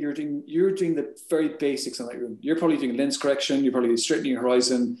bet you're doing the very basics in Lightroom. You're probably doing lens correction, you're probably straightening your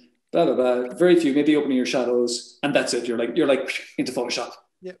horizon, blah blah blah. Very few, maybe opening your shadows, and that's it. You're like into Photoshop.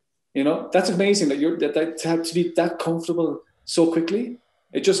 You know, that's amazing that to be that comfortable so quickly.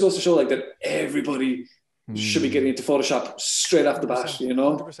 It just goes to show, like, that everybody should be getting into Photoshop straight off the bat, you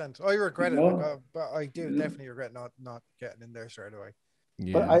know. 100%. I regret it, but I do definitely regret not getting in there straight away.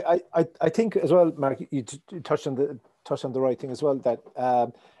 But I think as well, Mark, you touched on the right thing as well, that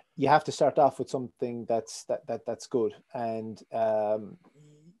you have to start off with something that's good, and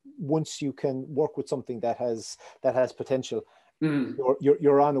once you can work with something that has potential,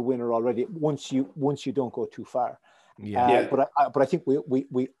 you're on a winner already. Once you don't go too far. But I think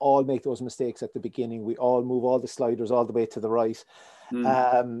we all make those mistakes at the beginning. We all move all the sliders all the way to the right.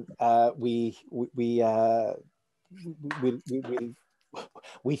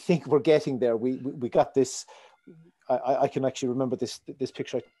 We think we're getting there. We got this. I can actually remember this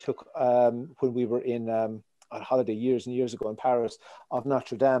picture I took when we were in on holiday years and years ago in Paris of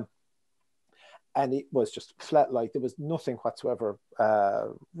Notre Dame. And it was just flat light. There was nothing whatsoever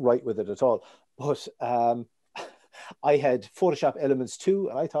right with it at all. But I had Photoshop Elements 2,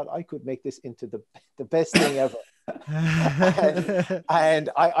 and I thought I could make this into the best thing ever. and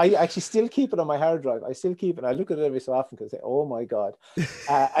I actually still keep it on my hard drive. I still keep it. I look at it every so often because I say, "Oh my god!"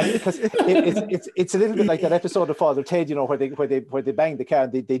 And because it's a little bit like that episode of Father Ted, you know, where they bang the car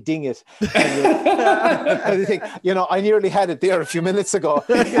and they ding it, and they think, you know, I nearly had it there a few minutes ago.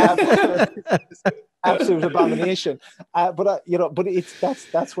 Absolute abomination. But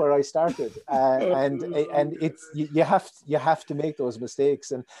that's where I started, and it's you have to make those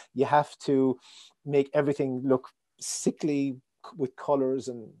mistakes, and you have to make everything look sickly with colors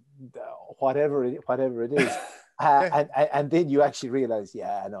and whatever it is, and then you actually realize,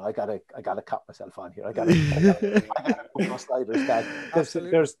 I gotta cut myself on here. I gotta put my sliders back.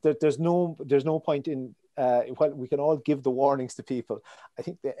 There's no point in while we can all give the warnings to people. I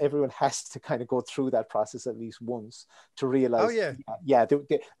think that everyone has to kind of go through that process at least once to realize.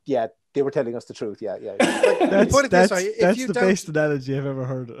 They were telling us the truth. That's the best analogy I've ever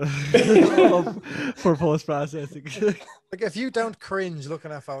heard for post processing. Like, if you don't cringe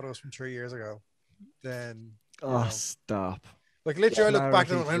looking at photos from 3 years ago, then stop. Like literally, I look back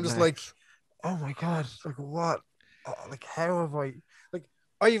at it and I'm just like, max. oh my god, like what? Like how have I? Like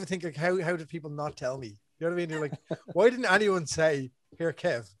I even think like how did people not tell me? You know what I mean? You're like, why didn't anyone say, here,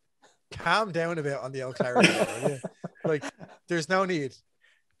 Kev, calm down a bit on the old clarity? Yeah. Like there's no need,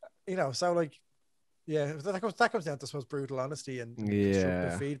 you know. So like, yeah, that comes down to, I suppose, brutal honesty and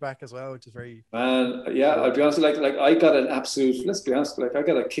constructive feedback as well, which is very. Man, yeah, I'll be honest. Like I got an absolute. Let's be honest. Like I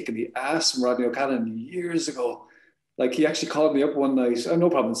got a kick in the ass from Rodney O'Callaghan years ago. Like he actually called me up one night. I have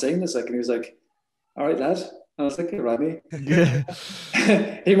no problem saying this. Like, and he was like, "All right, lad." And I was like, "Hey, Rodney." Yeah.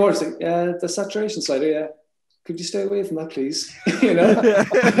 He more just like, "Yeah, the saturation slider. Yeah, could you stay away from that, please?" You know.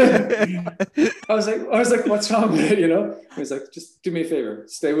 I was like, "What's wrong with it?" You know. He was like, "Just do me a favor,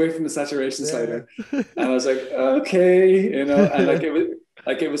 stay away from the saturation slider." And I was like, "Okay," you know. And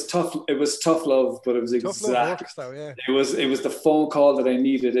it was tough. It was tough love, but it was exactly. Though, yeah. It was the phone call that I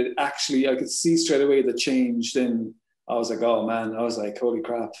needed. It actually, I could see straight away the change. Then I was like, "Oh man!" I was like, "Holy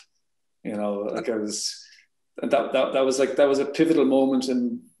crap!" You know, like I was. And that was a pivotal moment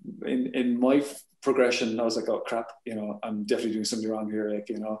in my progression. I was like, oh crap, you know, I'm definitely doing something wrong here, like,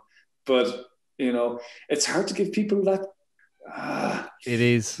 you know. But you know, it's hard to give people that. It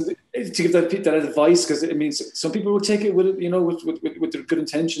is to give that advice, because it means some people will take it with, you know, with the good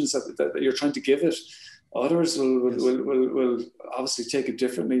intentions that you're trying to give it. Others will obviously take it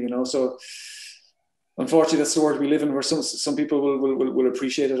differently, you know. So unfortunately, that's the world we live in, where some people will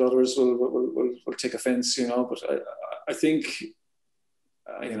appreciate it, others will take offense, you know. But I think,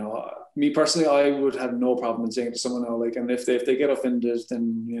 you know, me personally, I would have no problem in saying it to someone else. Like, and if they get offended,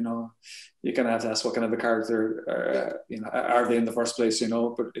 then, you know, you kind of have to ask what kind of a character, you know, are they in the first place, you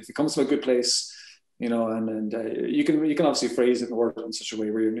know. But if it comes from a good place, you know, and you can obviously phrase it and word it in such a way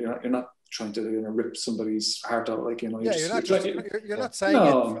where you're not trying to, you know, rip somebody's heart out, like, you know. Yeah, you're not saying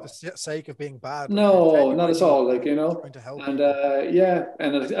it for the sake of being bad. No, not at all. Like, you know, trying to help. And yeah,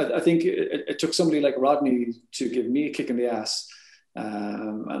 and I think it took somebody like Rodney to give me a kick in the ass,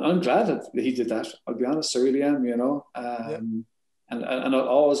 and I'm glad that he did that. I'll be honest, I really am. You know, and I'll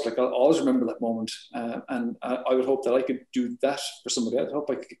always remember that moment, and I would hope that I could do that for somebody. I hope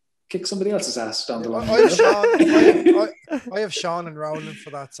I could kick somebody else's ass down the line. I have Sean and Ronan for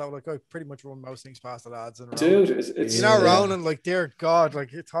that, so like I pretty much run most things past the lads. And Dude, it's you know, Ronan, like, dear God,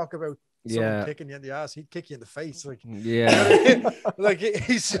 like, you talk about someone kicking you in the ass, he'd kick you in the face, like, like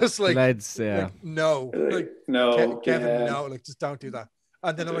he's just like, lads, like, no, like, no, Kevin, no, like, just don't do that.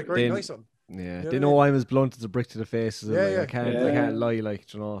 And then I'm like, right, nice one. Yeah, they know I'm as blunt as a brick to the face. I can't lie,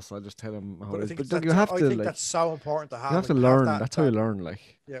 like, you know. So I just tell them how it is. But you have to. I think that's so important to have. You have to learn. That's how you learn,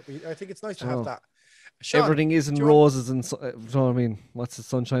 like. Yeah, I think it's nice to have that. Sean, everything isn't roses and, you know what I mean? What's the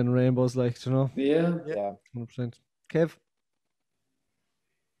sunshine and rainbows, like, you know? Yeah. 100%. Kev?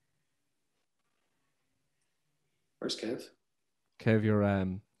 Where's Kev? Kev,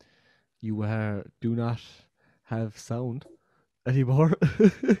 you do not have sound anymore.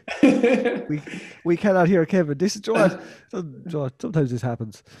 we cannot hear Kevin. This is Joe. Sometimes this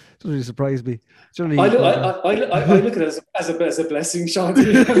happens. It doesn't really surprise me. I look at it as a blessing, Sean, to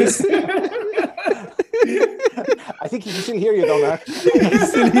be honest. I think he can still hear you though, Mark. He can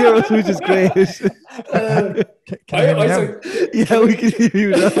still hear us, which is great. We can hear you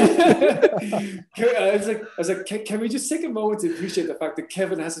now. I was like, can we just take a moment to appreciate the fact that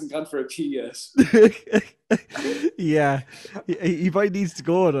Kevin hasn't gone for a pee yet? Yeah, he might needs to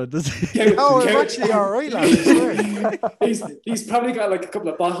go on, does he? I'm actually all right, lads. He's probably got like a couple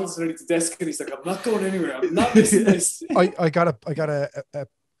of bottles underneath the desk, and he's like, I'm not going anywhere. I'm not missing this. I got a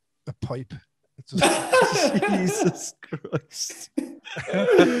pipe. Jesus Christ.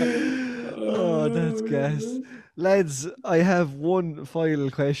 Oh, that's gas. Lads, I have one final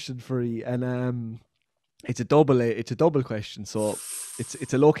question for you, and it's a double question, so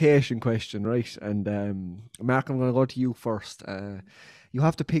it's a location question, right? And Mark, I'm gonna go to you first. You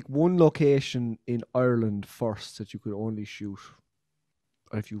have to pick one location in Ireland first that you could only shoot,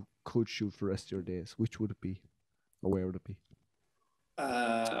 or if you could shoot for the rest of your days, which would it be, or where would it be?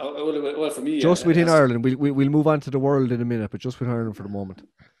 Well, for me, just within Ireland. We'll move on to the world in a minute, but just within Ireland for the moment.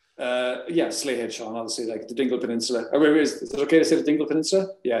 Slayhead, Sean. Obviously, like the Dingle Peninsula. Is it okay to say the Dingle Peninsula?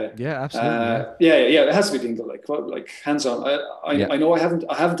 Yeah, absolutely. It has to be Dingle. Like hands on. I know I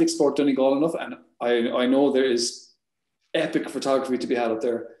haven't explored Donegal enough, and I know there is epic photography to be had up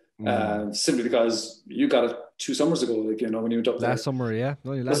there. Simply because you got it 2 summers ago, like, you know, when you went up there. Last summer, yeah.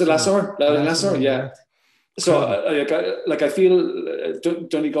 Was it last summer? Last summer, yeah. So, I feel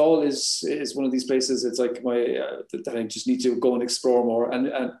Donegal is one of these places. It's like that I just need to go and explore more.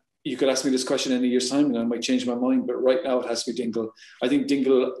 And you could ask me this question in a year's time and I might change my mind, but right now it has to be Dingle. I think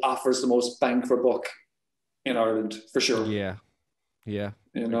Dingle offers the most bang for buck in Ireland for sure. Yeah. You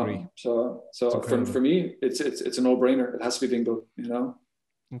know, agree. so for me, it's a no-brainer. It has to be Dingle. You know.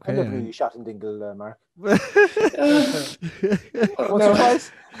 Okay. I never knew you shot in Dingle, Mark. What's your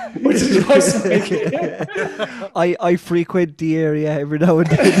advice? What's your advice, Mike? I frequent the area every now and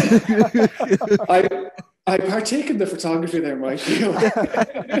then. I partake in the photography there, Mike.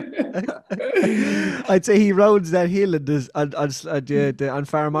 I'd say he rounds that hill and on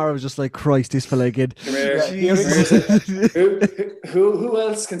Farmara was just like, Christ, this fella again. Come here. Who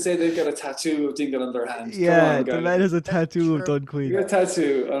else can say they've got a tattoo of Dingle on their hand? Yeah, the man has a tattoo of Dunqueen. You got a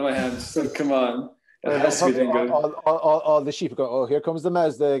tattoo on my hand, so come on. It has to be Dingle. All the sheep go, oh, here comes the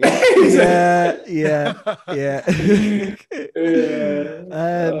Mazda again. Yeah.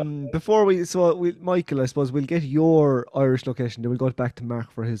 Before Michael, I suppose we'll get your Irish location, then we'll go back to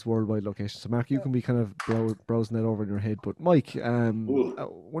Mark for his worldwide location. So Mark, you can be kind of browsing that over in your head. But Mike,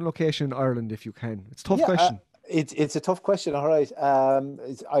 one location in Ireland if you can. It's a tough question. It's a tough question. All right.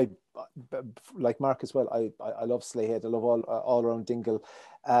 I like Mark as well. I love Slayhead. I love all around Dingle.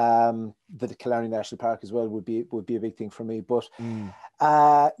 The Killarney National Park as well would be a big thing for me. But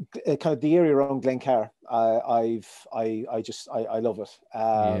kind of the area around Glencar, I love it.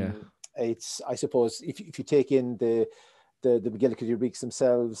 It's, I suppose, if you take in the McGillycuddy Reeks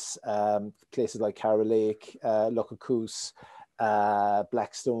themselves, places like Cara Lake, Loch Coos,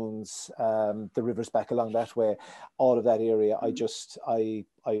 Blackstones, the rivers back along that way, all of that area, I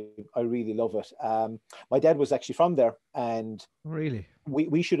really love it. My dad was actually from there, and really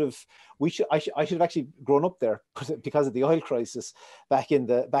I should have actually grown up there because of the oil crisis back in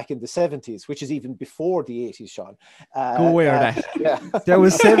the 70s, which is even before the 80s, Sean. Go where that? Yeah. There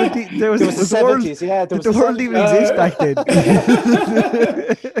was the 70s. Yeah, did the world even exist back then?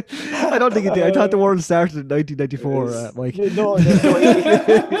 I don't think it did. I thought the world started in 1994, Mike. No.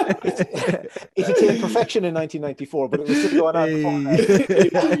 It attained perfection in 1994, but it was still going on before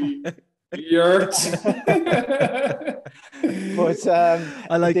that. Yurt. But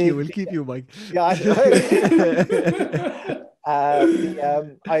I like you. We'll keep you, Mike. Yeah.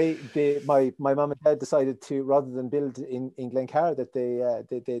 My mum and dad decided to, rather than build in Glencar, that they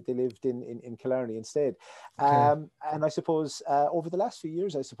lived in Killarney instead. Okay. And I suppose over the last few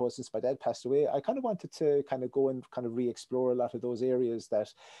years, I suppose since my dad passed away, I kind of wanted to kind of go and kind of re-explore a lot of those areas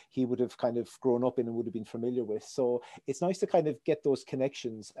that he would have kind of grown up in and would have been familiar with. So it's nice to kind of get those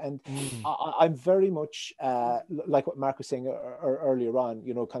connections. And I'm very much like what Mark was saying earlier on,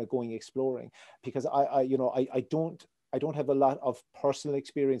 you know, kind of going exploring, because I don't have a lot of personal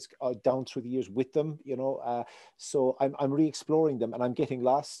experience down through the years with them, you know. So I'm re-exploring them, and I'm getting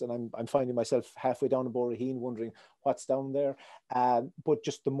lost, and I'm finding myself halfway down in Boraheen wondering what's down there. But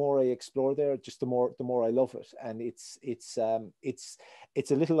just the more I explore there, just the more I love it, and it's a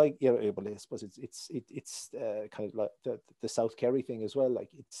little like, you know, well, I suppose it's kind of like the South Kerry thing as well. Like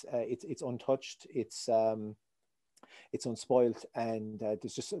it's untouched, it's unspoilt, and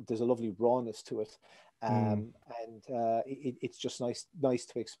there's a lovely rawness to it. And it's just nice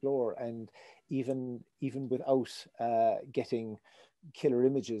to explore, and even without getting killer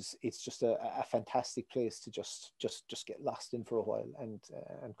images, it's just a fantastic place to just get lost in for a while and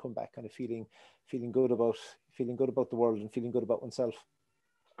come back kind of feeling good about the world and feeling good about oneself.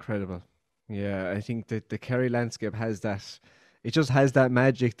 Incredible. Yeah, I think that the Kerry landscape has that. It just has that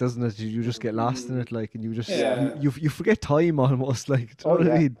magic, doesn't it? You just get lost in it, like, and you just you forget time almost, like. Do you know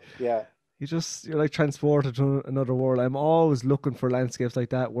what I mean? Yeah. You're like transported to another world. I'm always looking for landscapes like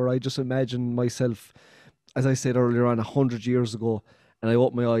that where I just imagine myself, as I said earlier on, 100 years ago, and I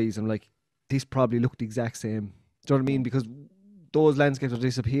open my eyes and I'm like, this probably looked the exact same. Do you know what I mean? Because those landscapes are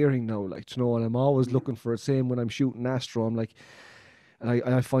disappearing now, like, you know, and I'm always looking for it. Same when I'm shooting Astro, I'm like, and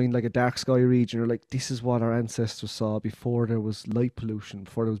I find like a dark sky region, or like, this is what our ancestors saw before there was light pollution,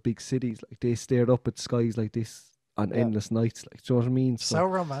 before there was big cities. Like, they stared up at skies like this on endless nights, like, do you know what I mean? So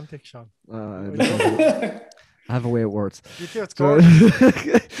romantic, Sean. I have a way of words. You do, it's gorgeous.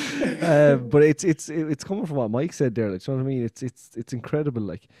 But it's coming from what Mike said there, like, do you know what I mean? It's incredible,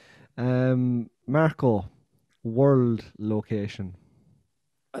 like. Marco, world location.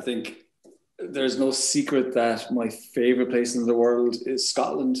 I think there's no secret that my favorite place in the world is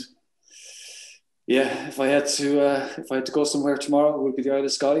Scotland. Yeah, if I had to go somewhere tomorrow, it would be the Isle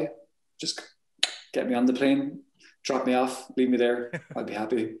of Skye. Just get me on the plane, drop me off, leave me there. I'd be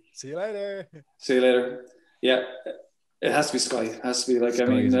happy. See you later. Yeah, it has to be Skye. It has to be, like,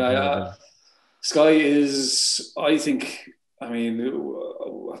 Skye is, I think, I mean,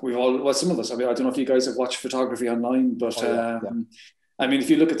 we've all, well, some of us, I mean, I don't know if you guys have watched photography online, but I mean, if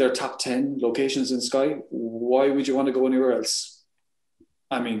you look at their top 10 locations in Skye, why would you want to go anywhere else?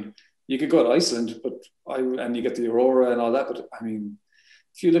 I mean, you could go to Iceland, and you get the Aurora and all that. But I mean,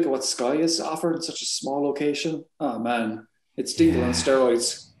 if you look at what Skye is offered in such a small location, oh man, it's Dingle on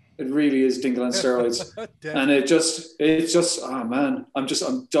steroids. It really is Dingle on steroids. And it's just, oh man, I'm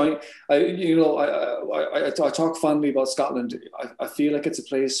dying. I talk fondly about Scotland. I feel like it's a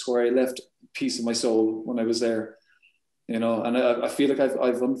place where I left a piece of my soul when I was there, you know, and I feel like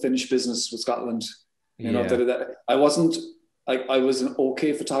I've unfinished business with Scotland. You know, that I wasn't, I was an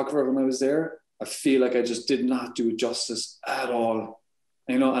okay photographer when I was there. I feel like I just did not do it justice at all,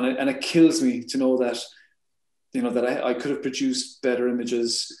 you know, and it kills me to know that, you know, that I could have produced better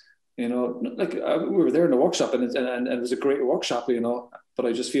images, you know, like we were there in the workshop and it was a great workshop, you know, but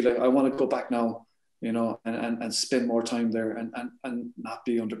I just feel like I want to go back now, you know, and spend more time there and not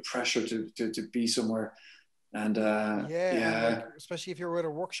be under pressure to be somewhere. And and like, especially if you're at a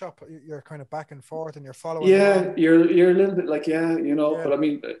workshop, you're kind of back and forth and you're following. Yeah, you're a little bit like, you know, but I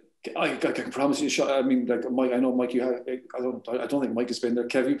mean, I can promise you, I mean, like Mike, I know Mike, you have, I don't think Mike has been there.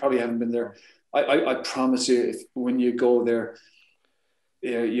 Kev, you probably haven't been there. I promise you, when you go there,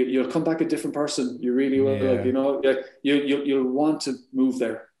 you'll come back a different person. You really will. Like, you know, you'll want to move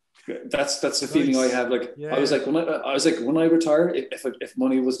there. That's the feeling I have. Like, I was like, when I retire, if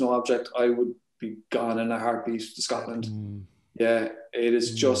money was no object, I would be gone in a heartbeat to Scotland. Yeah, it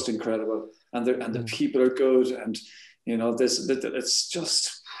is just incredible, and the people are good, and you know, it's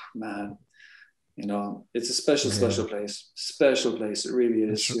just, man, you know, it's a special place. It really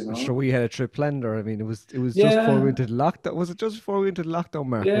is. You know, sure, we had a trip planned there. I mean, it was just before we went into lockdown. Was it just before we went into lockdown,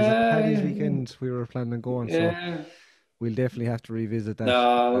 Mark? Was it Paddy's weekend we were planning on going? So we'll definitely have to revisit that.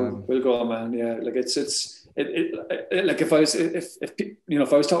 No, we'll go, man. Yeah, like it's like if I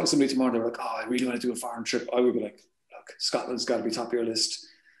was talking to somebody tomorrow, they're like, oh, I really want to do a foreign trip, I would be like, look, Scotland's got to be top of your list.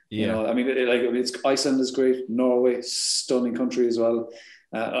 You know, I mean, it's Iceland is great, Norway, stunning country as well.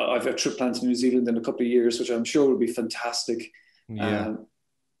 I've a trip planned to New Zealand in a couple of years, which I'm sure will be fantastic.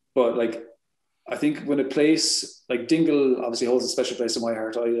 But like, I think when a place like Dingle obviously holds a special place in my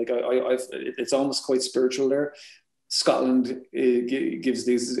heart, it's almost quite spiritual there. Scotland gives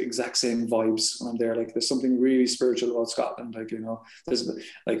these exact same vibes when I'm there. Like, there's something really spiritual about Scotland. Like, you know, there's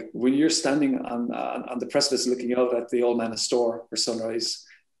like when you're standing on the precipice looking out at the Old Manor Store for sunrise.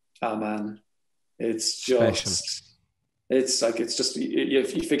 Oh man, it's just special. It's like, it's just,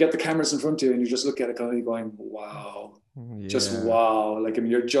 if you forget the cameras in front of you and you just look at it kind of going, wow, just wow. Like, I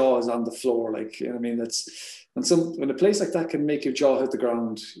mean, your jaw is on the floor. Like, you know what I mean? That's when a place like that can make your jaw hit the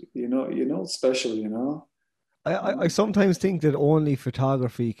ground, you know, it's special, you know. I sometimes think that only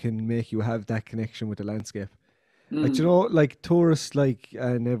photography can make you have that connection with the landscape. Like, you know, like tourists, like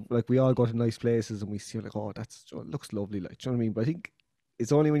we all go to nice places and we see like, oh, it looks lovely. Like, do you know what I mean? But I think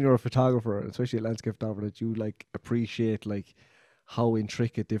it's only when you're a photographer, especially a landscape photographer, that you like appreciate like how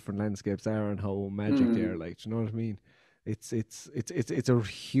intricate different landscapes are and how magic they are. Like, do you know what I mean? It's a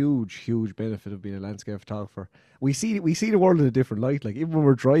huge benefit of being a landscape photographer. We see the world in a different light. Like, even when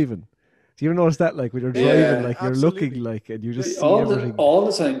we're driving. Do you ever notice that? Like, when you're driving, like, you're looking like, and you just see everything all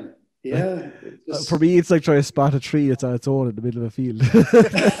the time. Yeah. For me, it's like trying to spot a tree that's on its own in the middle of a field.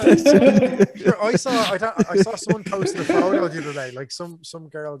 I saw someone post a photo the other day. Like, some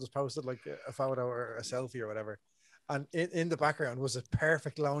girl just posted like a photo or a selfie or whatever, and in the background was a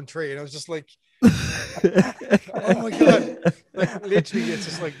perfect lone tree, and I was just like, oh my god! Like, literally,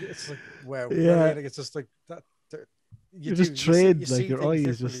 it's like wow. Yeah. I mean, it's just like that. You just trained, like, your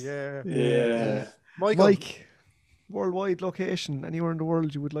eyes just. Yeah. Mike, worldwide location, anywhere in the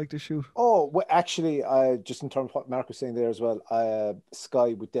world you would like to shoot? Oh, well, actually, just in terms of what Mark was saying there as well,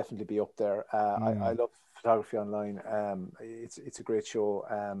 Skye would definitely be up there. I love photography online. It's a great show,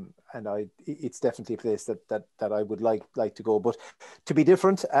 and it's definitely a place that I would like to go. But to be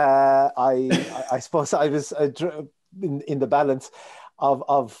different, I suppose I was in the balance of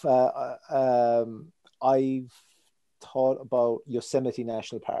I've thought about Yosemite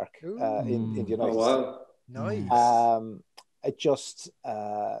National Park in the United States. Nice. It just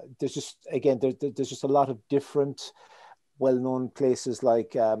there's just a lot of different well-known places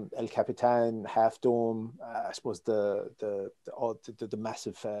like El Capitan, Half Dome. I suppose the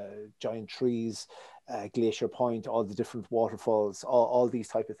massive giant trees, Glacier Point, all the different waterfalls, all these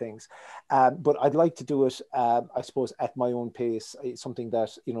type of things. But I'd like to do it, I suppose, at my own pace. It's something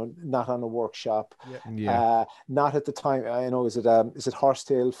that, you know, not on a workshop. Not at the time. I know, is it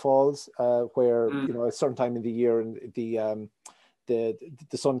Horsetail Falls, where you know, a certain time in the year, and the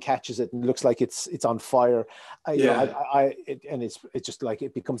sun catches it and looks like it's on fire. And it's just like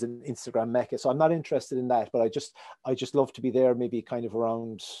it becomes an Instagram mecca. So I'm not interested in that, but I just love to be there, maybe kind of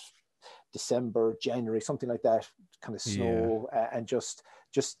around December, January, something like that, kind of snow, and just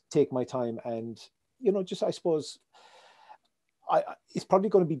take my time. And just, I suppose, it's probably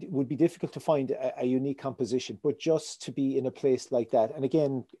would be difficult to find a unique composition, but just to be in a place like that. And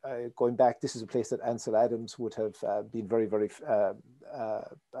again, going back, this is a place that Ansel Adams would have been very, very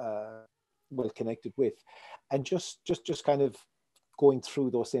well connected with, and just kind of going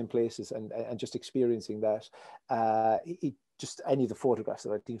through those same places and just experiencing that. Just any of the photographs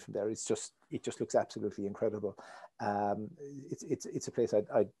that I've seen from there, it just looks absolutely incredible. It's a place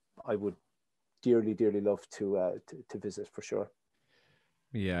I would dearly love to visit for sure.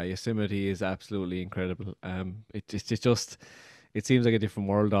 Yeah, Yosemite is absolutely incredible. It seems like a different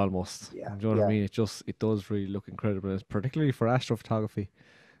world almost. Yeah, do you know what I mean? It does really look incredible, and particularly for astrophotography.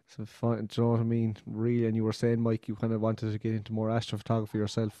 So, do you know what I mean? Really, and you were saying, Mike, you kind of wanted to get into more astrophotography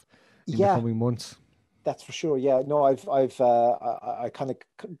yourself in the coming months. That's for sure. Yeah, no, I kind of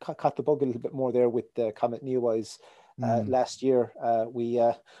caught the bug a little bit more there with the Comet Neowise last year. We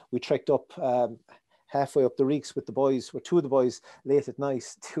trekked up halfway up the Reeks with the boys, with two of the boys, late at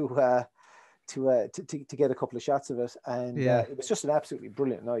night to get a couple of shots of it, and it was just an absolutely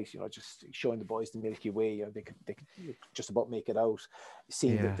brilliant night. Just showing the boys the Milky Way. They could just about make it out,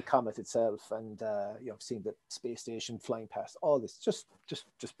 seeing the comet itself, and seeing the space station flying past. All this just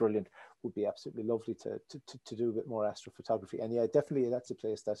brilliant. Would be absolutely lovely to do a bit more astrophotography. And definitely that's a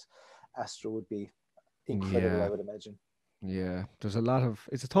place that astro would be incredible, I would imagine. Yeah, there's a lot of,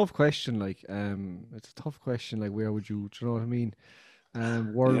 it's a tough question, like where would you, do you know what I mean?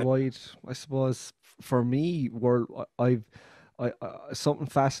 Worldwide, I suppose for me, something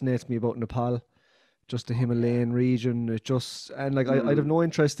fascinates me about Nepal, just the Himalayan region. It just, and like I'd have no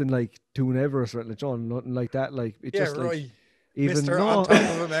interest in like doing Everest or nothing like that. Like it just right. Like, even Mr. on top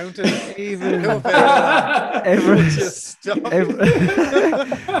of a mountain, even there's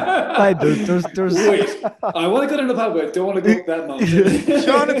wait, I want to go to Nepal, but I don't want to go up that mountain.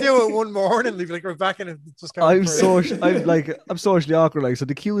 Sean would do it one morning, leave like we're back in it. Just I'm socially awkward, like, so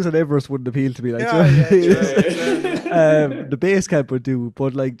the queues at Everest wouldn't appeal to me, like. The base camp would do,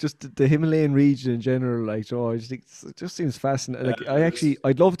 but like just the Himalayan region in general, like, I just think it just seems fascinating. Like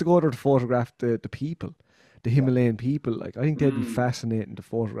I'd love to go there to photograph the people. The Himalayan people, like, I think they'd be fascinating to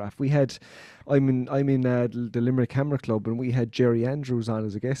photograph. I'm in the Limerick Camera Club, and we had Jerry Andrews on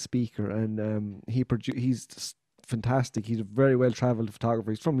as a guest speaker, and he's just fantastic. He's a very well travelled photographer.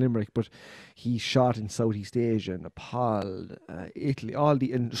 He's from Limerick, but he shot in Southeast Asia, Nepal,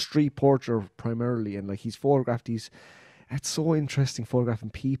 Italy, and street portrait primarily, and like he's photographed these. It's so interesting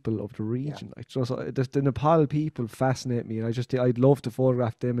photographing people of the region. Like, so the Nepal people fascinate me, and I'd love to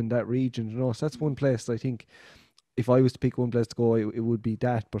photograph them in that region. So that's one place I think, if I was to pick one place to go, it would be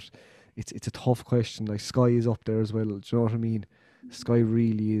that. But it's a tough question. Like, Skye is up there as well. Do you know what I mean? Skye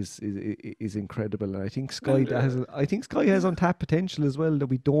really is incredible, and I think Skye has untapped potential as well that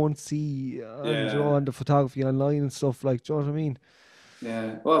we don't see on the photography online and stuff. Like, do you know what I mean?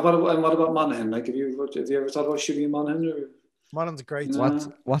 Yeah. Well, what about Monaghan? Like, have you ever thought about shooting in Monaghan? Or? Monaghan's a great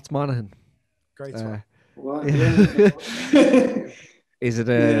spot. What's Monaghan? Great spot. What? Yeah. Is it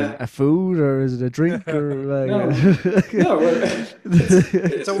a food, or is it a drink, or like? No.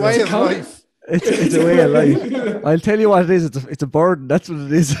 It's a way of life. It's a way of life. I'll tell you what it is. It's a burden. That's what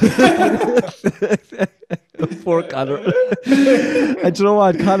it is. Poor Connor. And you know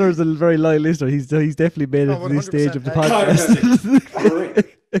what? Connor's a very loyal listener. He's definitely made it to this stage of the podcast.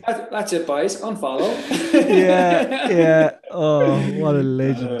 That's it, boys. Unfollow. Yeah. Oh, what a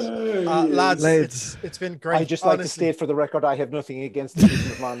legend. Lads, it's been great. I just like to state for the record, I have nothing against the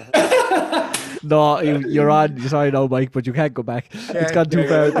people of Monaghan. No, you're on. Sorry, no, Mike, but you can't go back. It's gone too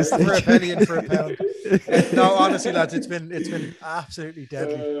far at this stage. For a penny and for a pound. No, honestly, lads, it's been absolutely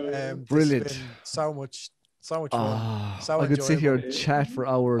deadly. Brilliant. It's been so much fun. So I enjoyable. could sit here and chat for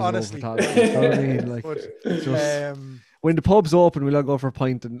hours. Honestly, over photography. You know what I mean? Like, when the pub's open, we'll all go for a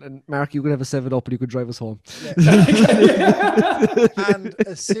pint, and Mark, you could have a 7-Up and you could drive us home. Yeah. And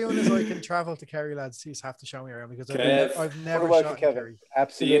as soon as I can travel to Kerry, lads, you have to show me around, because I've never shot in Kerry.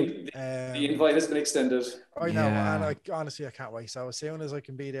 Absolutely. The invite has been extended. I know, and honestly, I can't wait. So as soon as I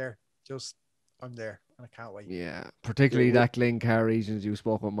can be there, I'm there, and I can't wait. Yeah, particularly that Glencar region as you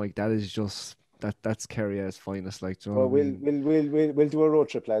spoke about, Mike. That is just that's Kerry at its finest. Like, you know, we'll do a road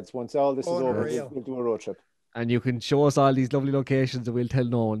trip, lads. Once all this is over, we'll do a road trip. And you can show us all these lovely locations and we'll tell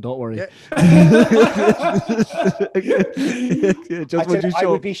no one, don't worry. Yeah. Just what you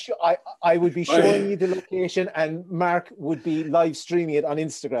show. I would be showing you the location and Mark would be live streaming it on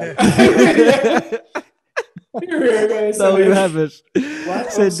Instagram. Here, guys. So you have it.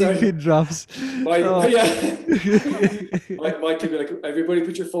 What? Sending pin drops. Might be like, everybody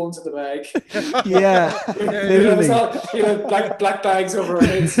put your phones in the bag. Yeah, literally. Black bags over our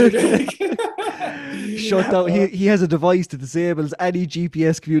heads. Shut down. He has a device that disables any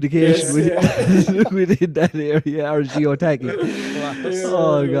GPS communication within that area or geotagging.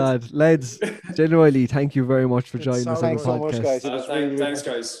 Oh God, lads! Genuinely, thank you very much for joining us on the podcast. Thanks so much, guys. Thanks,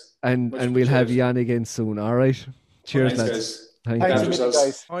 guys. And we'll have you on again soon. All right. Cheers, Thanks, lads. guys. Thank you. Thanks,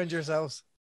 guys. Mind yourselves.